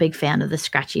not a big fan of the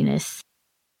scratchiness.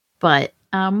 But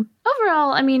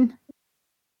overall, I mean,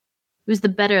 it was the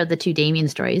better of the two Damien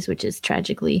stories, which is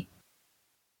tragically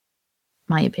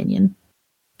my opinion.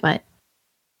 But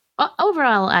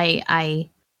overall, I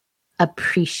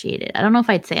appreciate it. I don't know if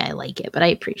I'd say I like it, but I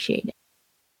appreciate it.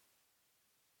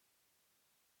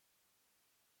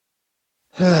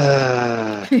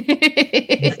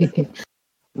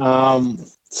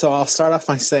 So I'll start off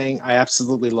by saying I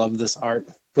absolutely love this art.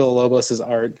 Villalobos'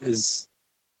 art is,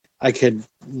 I could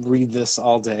read this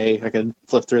all day. I could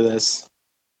flip through this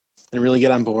and really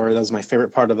get on board. That was my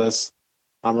favorite part of this.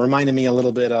 Reminded me a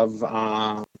little bit of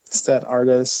what's that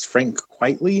artist, Frank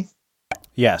Quitely?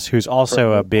 Yes, who's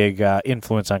also a big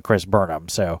influence on Chris Burnham,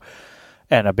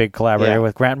 and a big collaborator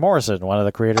with Grant Morrison, one of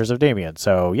the creators of Damian.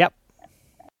 So, yep.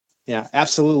 Yeah,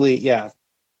 absolutely. Yeah.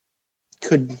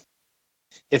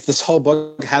 If this whole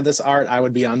book had this art, I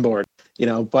would be on board,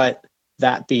 But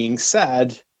that being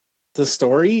said, the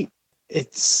story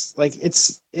it's like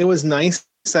it was nice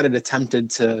that it attempted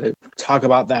to talk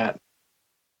about that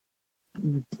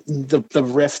the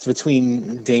rift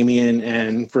between Damian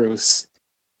and Bruce,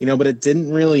 but it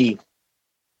didn't really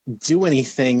do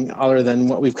anything other than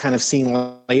what we've kind of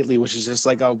seen lately, which is just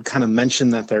like I'll kind of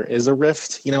mention that there is a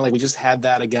rift. Like we just had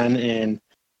that again in,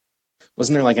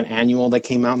 wasn't there like an annual that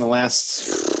came out in the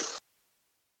last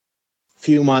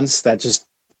few months that just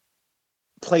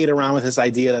played around with this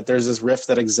idea that there's this rift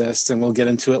that exists, and we'll get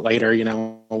into it later.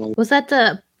 Was that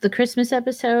the Christmas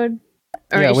episode?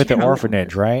 Or with the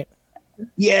orphanage, right?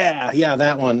 Yeah,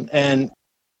 that one. And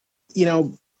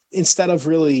instead of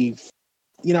really,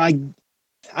 I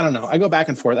don't know. I go back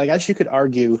and forth. I guess you could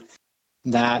argue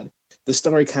that the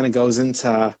story kind of goes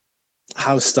into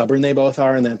how stubborn they both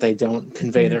are and that they don't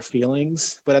convey their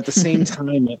feelings. But at the same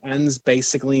time, it ends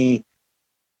basically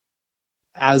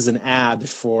as an ad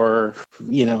for,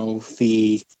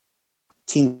 the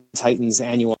Teen Titans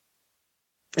annual.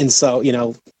 And so,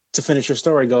 to finish your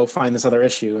story, go find this other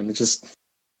issue. And it just,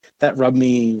 that rubbed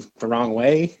me the wrong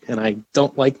way. And I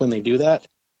don't like when they do that.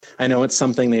 I know it's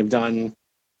something they've done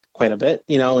quite a bit,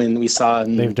 and we saw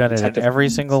they've done it in every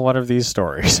single one of these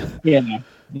stories. Yeah.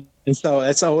 And so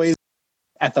it's always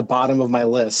at the bottom of my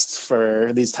list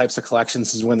for these types of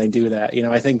collections is when they do that.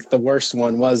 I think the worst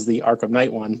one was the Arkham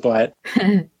Knight one, but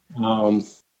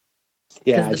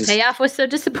yeah, the payoff was so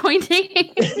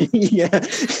disappointing. Yeah.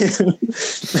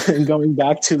 And going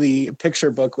back to the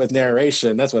picture book with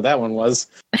narration, that's what that one was.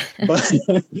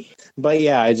 But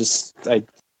yeah, I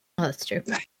that's true.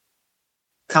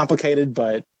 Complicated,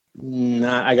 but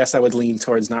I guess I would lean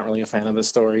towards not really a fan of the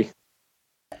story.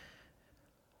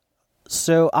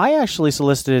 So I actually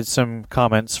solicited some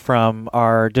comments from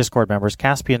our Discord members.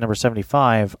 Caspian number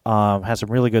 75 has some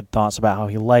really good thoughts about how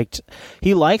he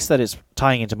likes that it's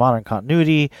tying into modern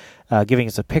continuity, giving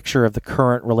us a picture of the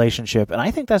current relationship, and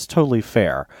I think that's totally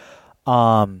fair.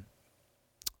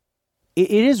 It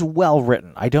is well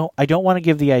written. I don't want to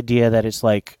give the idea that it's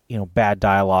like, bad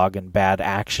dialogue and bad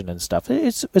action and stuff.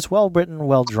 It's well written,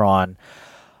 well drawn.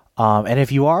 And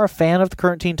if you are a fan of the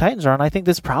current Teen Titans run, I think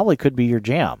this probably could be your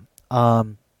jam.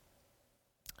 To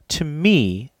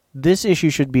me, this issue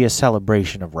should be a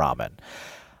celebration of Robin.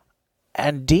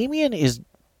 And Damian is,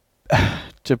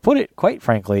 to put it quite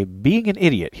frankly, being an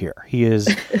idiot here. He is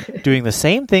doing the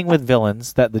same thing with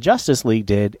villains that the Justice League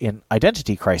did in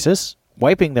Identity Crisis,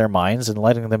 wiping their minds and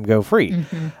letting them go free.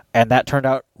 Mm-hmm. And that turned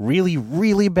out really,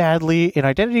 really badly in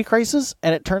Identity Crisis,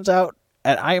 and it turns out,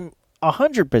 and I'm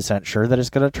 100% sure that it's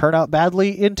going to turn out badly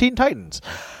in Teen Titans.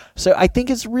 So I think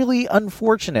it's really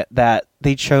unfortunate that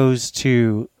they chose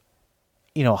to,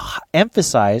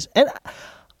 emphasize, and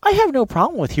I have no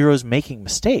problem with heroes making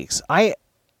mistakes. I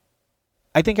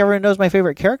think everyone knows my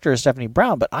favorite character is Stephanie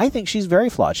Brown, but I think she's very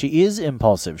flawed. She is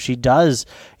impulsive. She does,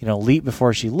 leap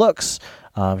before she looks.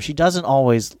 She doesn't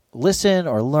always listen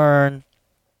or learn.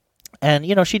 And,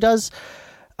 she does,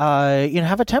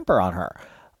 have a temper on her.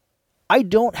 I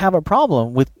don't have a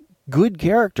problem with good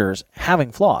characters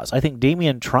having flaws. I think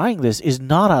Damian trying this is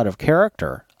not out of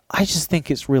character. I just think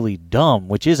it's really dumb,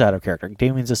 which is out of character.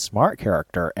 Damian's a smart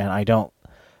character, and I don't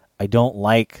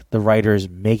like the writers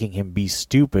making him be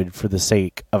stupid for the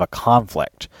sake of a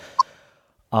conflict.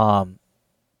 I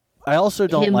also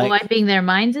don't him like wiping their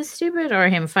minds is stupid, or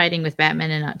him fighting with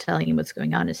Batman and not telling him what's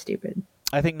going on is stupid.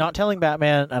 I think not telling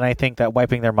Batman, and I think that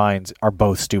wiping their minds are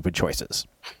both stupid choices.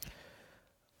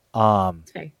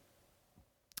 Okay.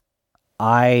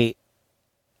 I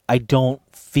don't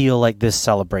feel like this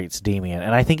celebrates Damian,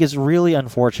 and I think it's really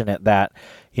unfortunate that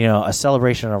a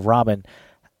celebration of Robin.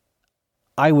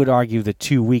 I would argue the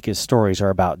two weakest stories are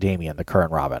about Damian, the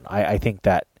current Robin. I think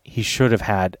that he should have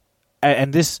had,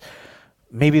 and this,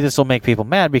 maybe this will make people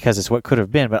mad because it's what could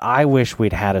have been, but I wish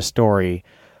we'd had a story.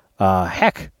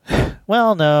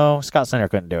 Well, no, Scott Snyder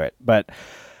couldn't do it, but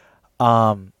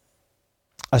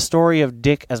a story of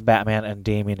Dick as Batman and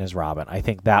Damian as Robin. I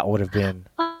think that would have been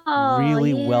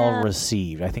really well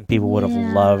received. I think people would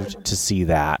have loved to see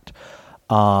that.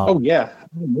 I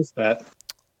missed that.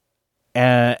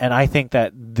 And I think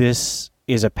that this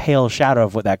is a pale shadow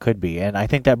of what that could be. And I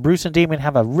think that Bruce and Damian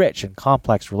have a rich and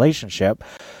complex relationship.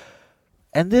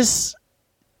 And this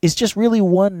is just really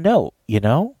one note,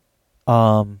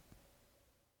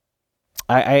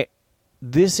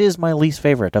 This is my least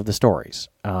favorite of the stories.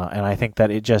 And I think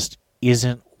that it just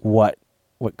isn't what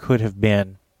could have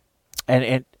been.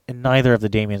 And neither of the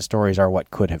Damian stories are what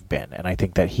could have been. And I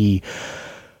think that he's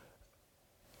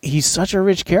such a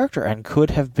rich character and could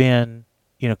have been,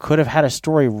 could have had a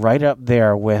story right up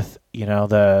there with,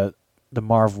 the the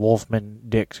Marv Wolfman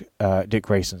Dick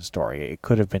Grayson story. It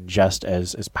could have been just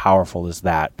as powerful as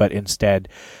that, but instead,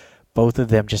 both of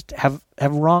them just have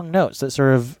wrong notes that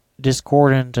sort of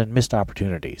discordant and missed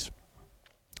opportunities.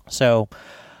 So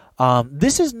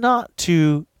this is not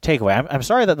to take away. I'm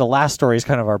sorry that the last story is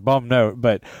kind of our bum note,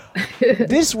 but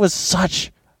this was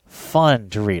such fun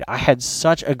to read. I had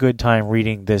such a good time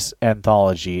reading this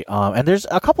anthology. And there's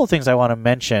a couple of things I want to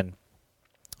mention.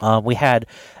 We had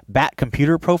Bat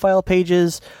computer profile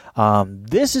pages.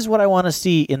 This is what I want to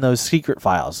see in those secret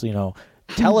files.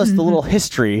 Tell us the little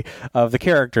history of the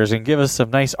characters and give us some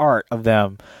nice art of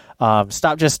them.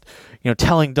 Stop just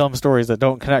telling dumb stories that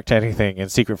don't connect to anything in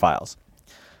secret files.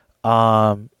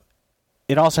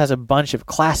 It also has a bunch of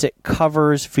classic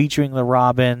covers featuring the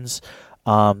Robins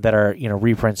that are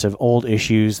reprints of old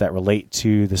issues that relate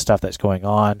to the stuff that's going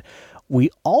on. We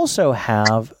also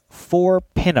have 4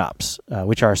 pinups,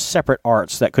 which are separate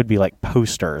arts that could be like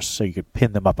posters, so you could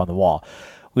pin them up on the wall.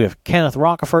 We have Kenneth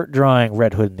Rockefort drawing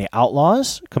Red Hood and the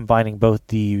Outlaws, combining both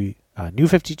the New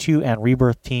 52 and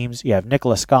Rebirth teams. You have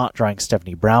Nicholas Scott drawing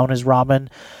Stephanie Brown as Robin.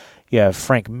 You have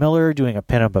Frank Miller doing a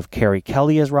pinup of Carrie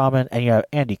Kelly as Robin. And you have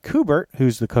Andy Kubert,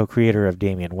 who's the co-creator of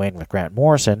Damian Wayne with Grant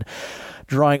Morrison,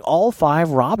 drawing all 5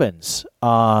 Robins,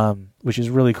 which is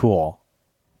really cool.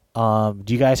 Do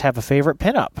you guys have a favorite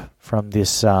pinup from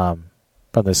this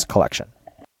collection?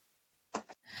 I'm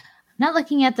not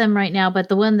looking at them right now, but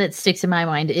the one that sticks in my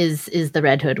mind is the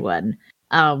Red Hood one.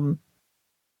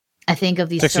 I think of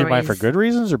these sticks stories. in mind for good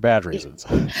reasons or bad reasons?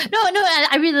 No,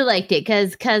 I really liked it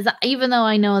because even though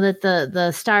I know that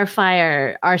the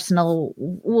Starfire Arsenal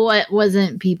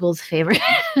wasn't people's favorite,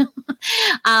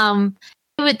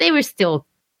 but they were still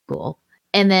cool.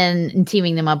 And then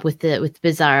teaming them up with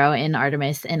Bizarro and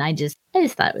Artemis, and I just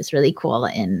thought it was really cool,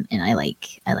 and I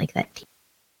like that team.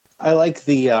 I like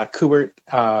the Kubert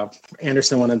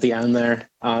Anderson one at the end there.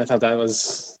 I thought that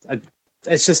was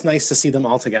it's just nice to see them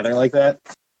all together like that,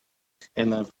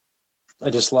 and I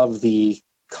just love the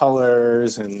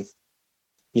colors and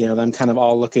them kind of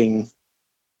all looking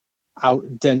out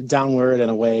downward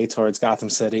and away towards Gotham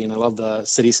City, and I love the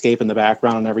cityscape in the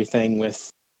background and everything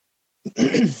with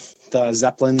the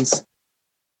Zeppelins.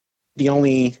 The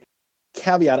only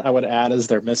caveat I would add is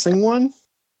they're missing one.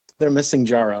 They're missing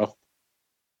Jarro.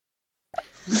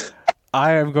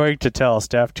 I am going to tell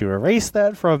Steph to erase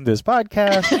that from this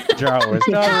podcast. Jarro is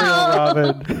not a real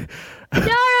Robin.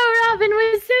 Jarro Robin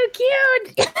was so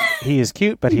cute. He is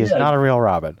cute, but he is not a real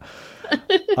Robin.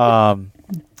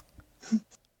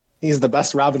 He's the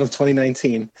best Robin of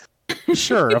 2019.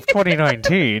 Sure, of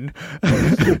 2019.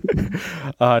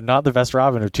 Not the best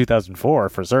Robin of 2004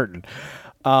 for certain.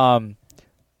 I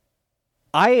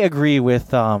agree with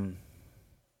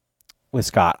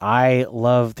Scott. I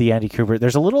love the Andy Kubert.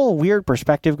 There's a little weird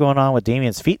perspective going on with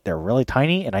Damian's feet. They're really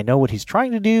tiny, and I know what he's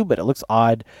trying to do, but it looks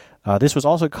odd. This was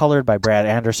also colored by Brad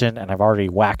Anderson, and I've already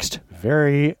waxed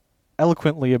very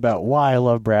eloquently about why I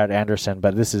love Brad Anderson,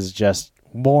 but this is just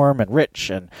warm and rich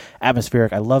and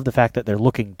atmospheric. I love the fact that they're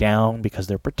looking down because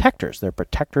they're protectors. They're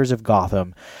protectors of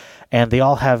Gotham, and they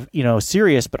all have,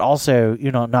 serious, but also,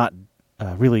 not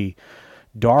really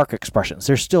dark expressions.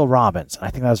 They're still Robins. I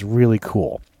think that's really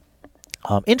cool.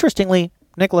 Interestingly,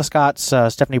 Nicholas Scott's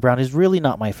Stephanie Brown is really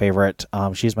not my favorite.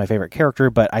 She's my favorite character,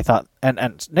 but I thought,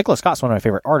 and Nicholas Scott's one of my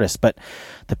favorite artists, but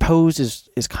the pose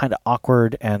is kind of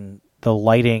awkward, and the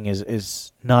lighting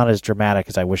is not as dramatic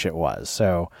as I wish it was.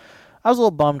 So I was a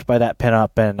little bummed by that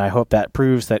pinup, and I hope that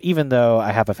proves that even though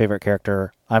I have a favorite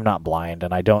character, I'm not blind,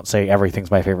 and I don't say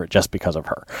everything's my favorite just because of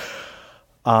her.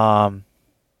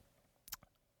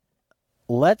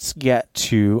 Let's get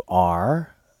to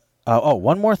our...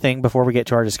 one more thing before we get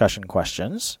to our discussion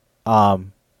questions.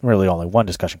 Really only one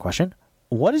discussion question.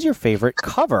 What is your favorite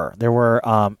cover? There were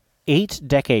 8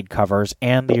 decade covers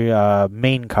and the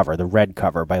main cover, the red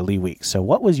cover by Lee Weeks. So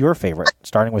what was your favorite,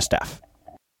 starting with Steph?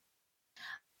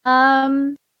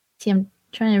 I'm trying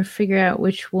to figure out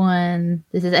which one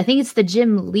this is. I think it's the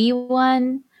Jim Lee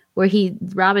one where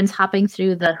Robin's hopping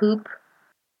through the hoop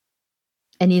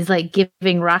and he's like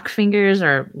giving rock fingers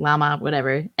or llama,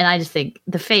 whatever. And I just think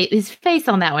his face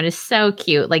on that one is so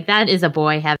cute. Like that is a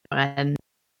boy having fun.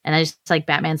 And I just like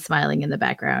Batman smiling in the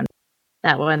background.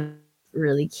 That one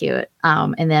really cute.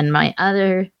 And then my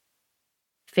other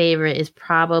favorite is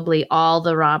probably all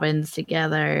the Robins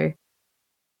together.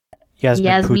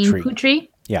 Yasmin Putri.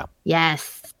 Yeah.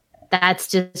 Yes. That's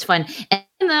just fun. And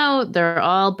even though they're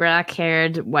all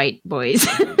black-haired white boys,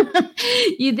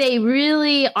 they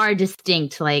really are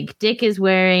distinct. Like Dick is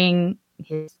wearing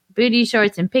his booty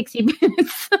shorts and pixie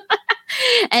boots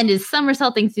and is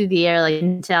somersaulting through the air. Like you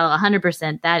can tell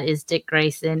 100% that is Dick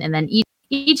Grayson. And then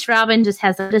each Robin just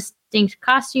has a distinct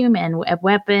costume and a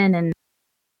weapon, and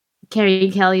Carrie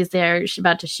Kelly is there. She's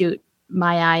about to shoot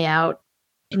my eye out.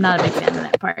 I'm not a big fan of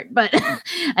that part, but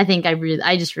I think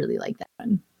I just really like that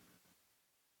one.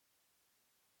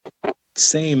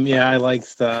 Same, yeah. I like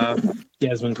the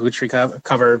Yasmin Putri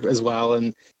cover as well,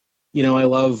 and I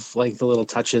love like the little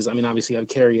touches. I mean, obviously, you have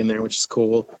Carrie in there, which is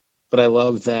cool, but I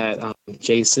love that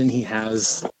Jason, he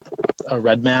has a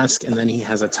red mask and then he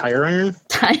has a tire iron.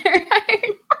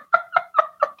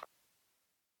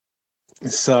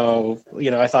 So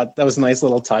I thought that was a nice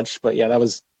little touch, but yeah, that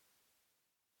was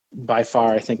by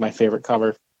far, I think, my favorite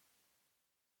cover.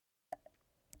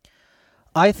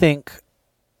 I think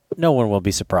no one will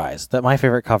be surprised that my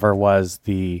favorite cover was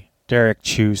the Derek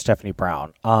Chu Stephanie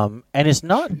Brown. And it's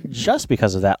not just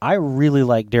because of that. I really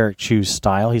like Derek Chu's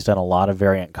style. He's done a lot of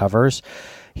variant covers.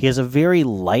 He has a very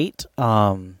light,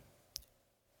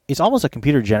 it's almost a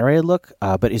computer-generated look,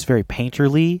 but it's very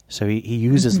painterly, so he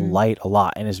uses light a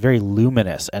lot, and is very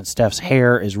luminous, and Steph's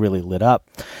hair is really lit up,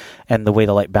 and the way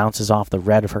the light bounces off the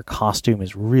red of her costume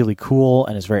is really cool,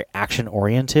 and is very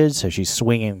action-oriented, so she's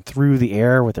swinging through the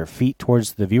air with her feet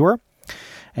towards the viewer,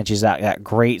 and she's got that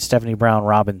great Stephanie Brown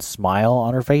Robin smile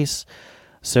on her face.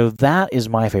 So that is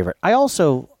my favorite. I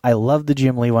love the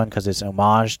Jim Lee one because it's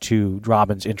homage to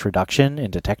Robin's introduction in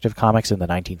Detective Comics in the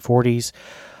 1940s.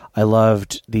 I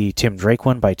loved the Tim Drake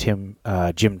one by Jim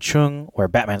Chung, where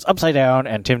Batman's upside down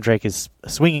and Tim Drake is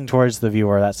swinging towards the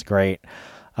viewer. That's great.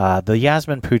 The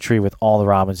Yasmin Putri with all the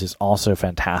Robins is also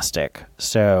fantastic.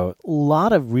 So a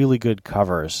lot of really good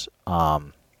covers.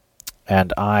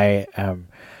 And I am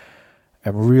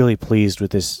really pleased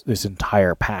with this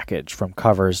entire package from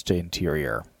covers to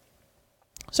interior.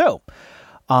 So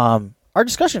our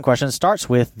discussion question starts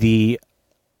with the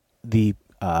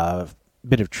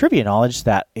bit of trivia knowledge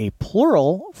that a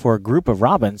plural for a group of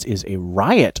Robins is a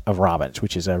riot of Robins,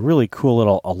 which is a really cool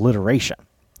little alliteration.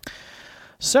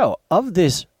 So, of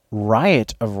this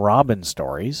riot of Robin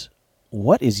stories,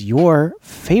 what is your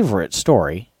favorite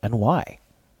story and why?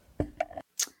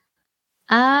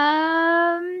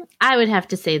 I would have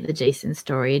to say the Jason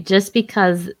story, just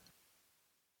because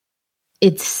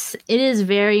it is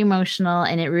very emotional,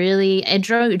 and it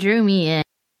drew me in,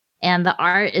 and the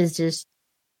art is just,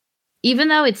 even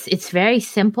though it's very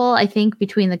simple, I think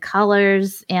between the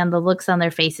colors and the looks on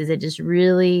their faces, it just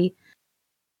really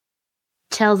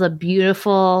tells a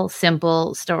beautiful,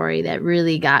 simple story that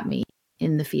really got me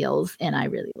in the feels, and I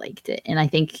really liked it. And I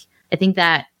think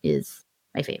that is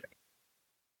my favorite.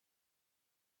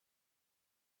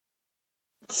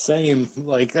 Same.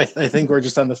 Like, I think we're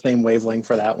just on the same wavelength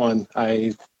for that one.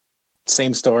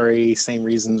 Same story, same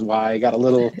reasons why. I got a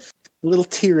little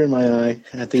tear in my eye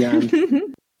at the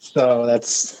end. So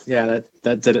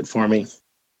that did it for me.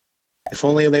 If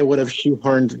only they would have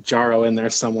shoehorned Jarro in there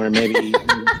somewhere, maybe.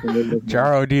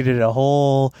 Jarro needed a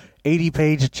whole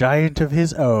 80-page giant of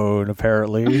his own,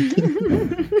 apparently.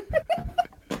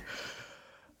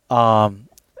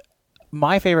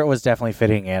 My favorite was definitely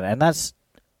fitting in, and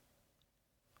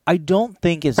I don't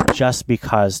think it's just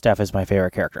because Steph is my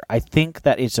favorite character. I think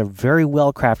that it's a very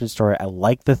well-crafted story. I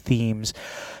like the themes.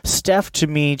 Steph, to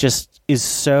me, just is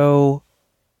so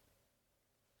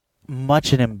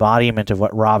much an embodiment of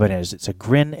what Robin is. It's a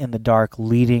grin in the dark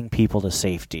leading people to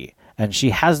safety. And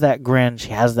she has that grin, she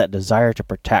has that desire to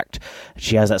protect,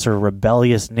 she has that sort of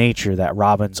rebellious nature that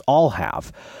Robins all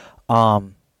have.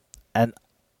 And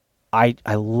I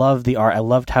love the art. I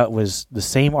loved how it was the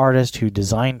same artist who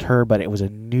designed her, but it was a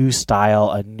new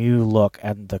style, a new look,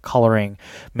 and the coloring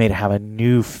made it have a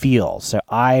new feel. So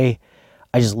I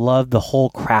just loved the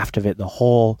whole craft of it, the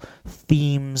whole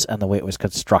themes, and the way it was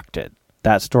constructed.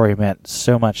 That story meant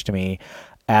so much to me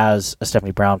as a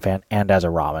Stephanie Brown fan and as a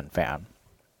Robin fan.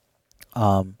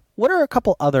 What are a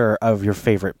couple other of your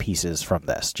favorite pieces from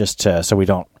this, so we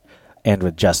don't end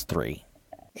with just three?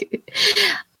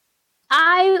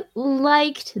 I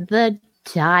liked the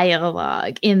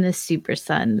dialogue in the Super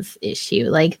Sons issue.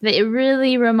 Like, it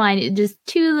really reminded, just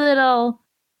 2 little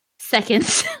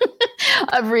seconds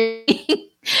of reading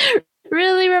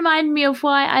really reminded me of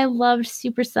why I loved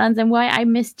Super Sons and why I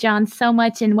missed John so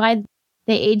much and why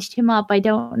they aged him up. I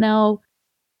don't know.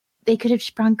 They could have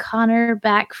sprung Connor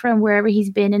back from wherever he's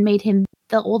been and made him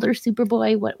the older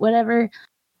Superboy, whatever.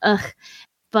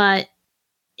 But,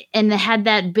 and had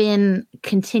that been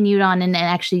continued on and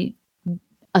actually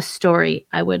a story,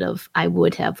 I would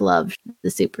have loved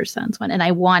the Super Sons one. And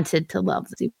I wanted to love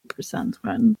the Super Sons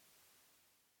one.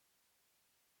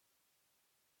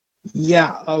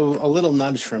 Yeah, a little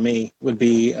nudge for me would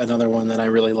be another one that I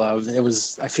really loved.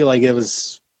 I feel like it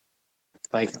was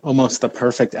like almost the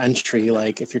perfect entry.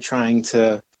 Like, if you're trying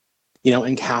to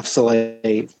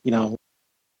encapsulate,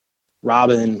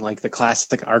 Robin, like the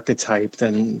classic archetype,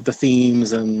 and the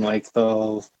themes and like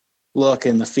the look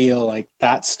and the feel, like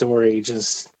that story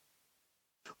just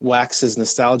waxes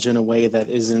nostalgia in a way that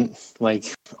isn't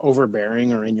like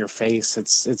overbearing or in your face.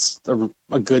 It's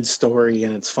a good story,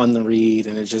 and it's fun to read,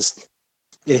 and it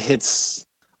hits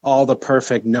all the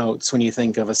perfect notes when you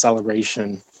think of a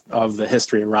celebration of the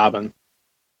history of Robin.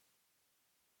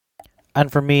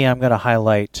 And for me, I'm going to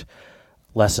highlight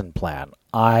Lesson Plan.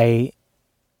 I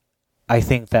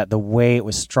think that the way it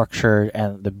was structured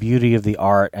and the beauty of the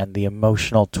art and the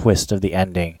emotional twist of the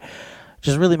ending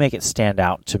just really make it stand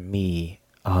out to me,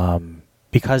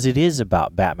 because it is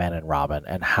about Batman and Robin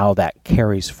and how that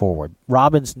carries forward.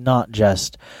 Robin's not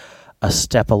just a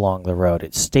step along the road.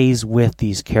 It stays with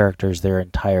these characters their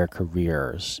entire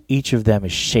careers. Each of them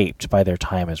is shaped by their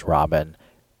time as Robin,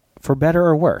 for better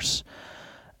or worse.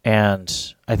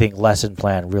 And I think Lesson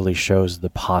Plan really shows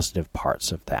the positive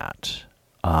parts of that.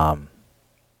 All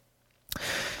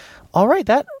right,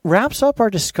 that wraps up our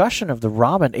discussion of the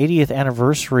Robin 80th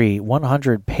Anniversary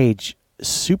 100-page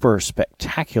super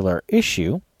spectacular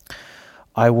issue.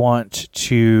 I want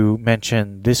to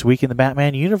mention This Week in the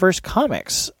Batman Universe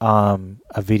Comics, a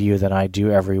video that I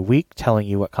do every week telling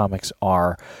you what comics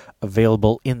are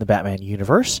available in the Batman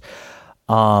universe.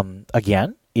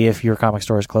 Again, if your comic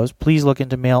store is closed, please look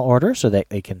into mail order so that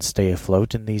they can stay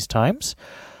afloat in these times.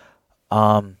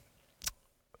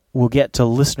 We'll get to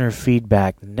listener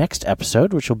feedback next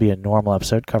episode, which will be a normal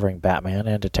episode covering Batman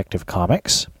and Detective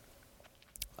Comics.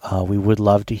 We would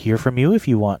love to hear from you if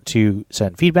you want to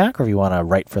send feedback, or if you want to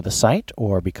write for the site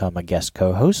or become a guest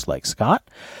co-host like Scott.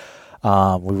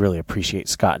 We really appreciate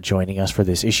Scott joining us for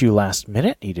this issue last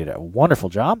minute. He did a wonderful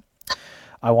job.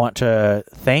 I want to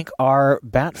thank our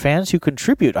Bat fans who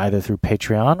contribute either through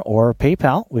Patreon or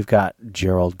PayPal. We've got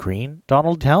Gerald Green,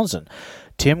 Donald Townsend,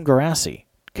 Tim Garassi,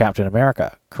 Captain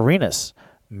America, Carinas,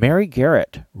 Mary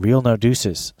Garrett, Real No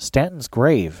Deuces, Stanton's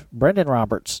Grave, Brendan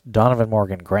Roberts, Donovan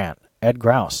Morgan Grant, Ed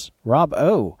Grouse, Rob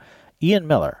O., Ian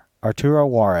Miller, Arturo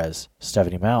Juarez,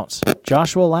 Stephanie Mounts,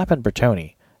 Joshua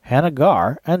Lappin-Bertoni, Hannah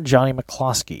Garr, and Johnny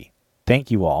McCloskey.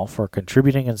 Thank you all for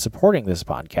contributing and supporting this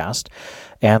podcast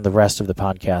and the rest of the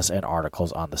podcasts and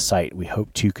articles on the site. We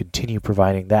hope to continue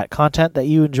providing that content that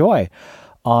you enjoy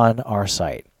on our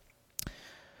site.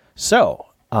 So,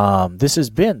 this has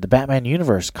been the Batman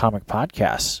Universe Comic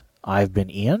Podcast. I've been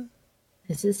Ian.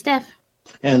 This is Steph.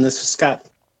 And this is Scott.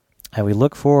 And we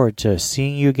look forward to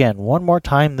seeing you again one more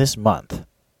time this month.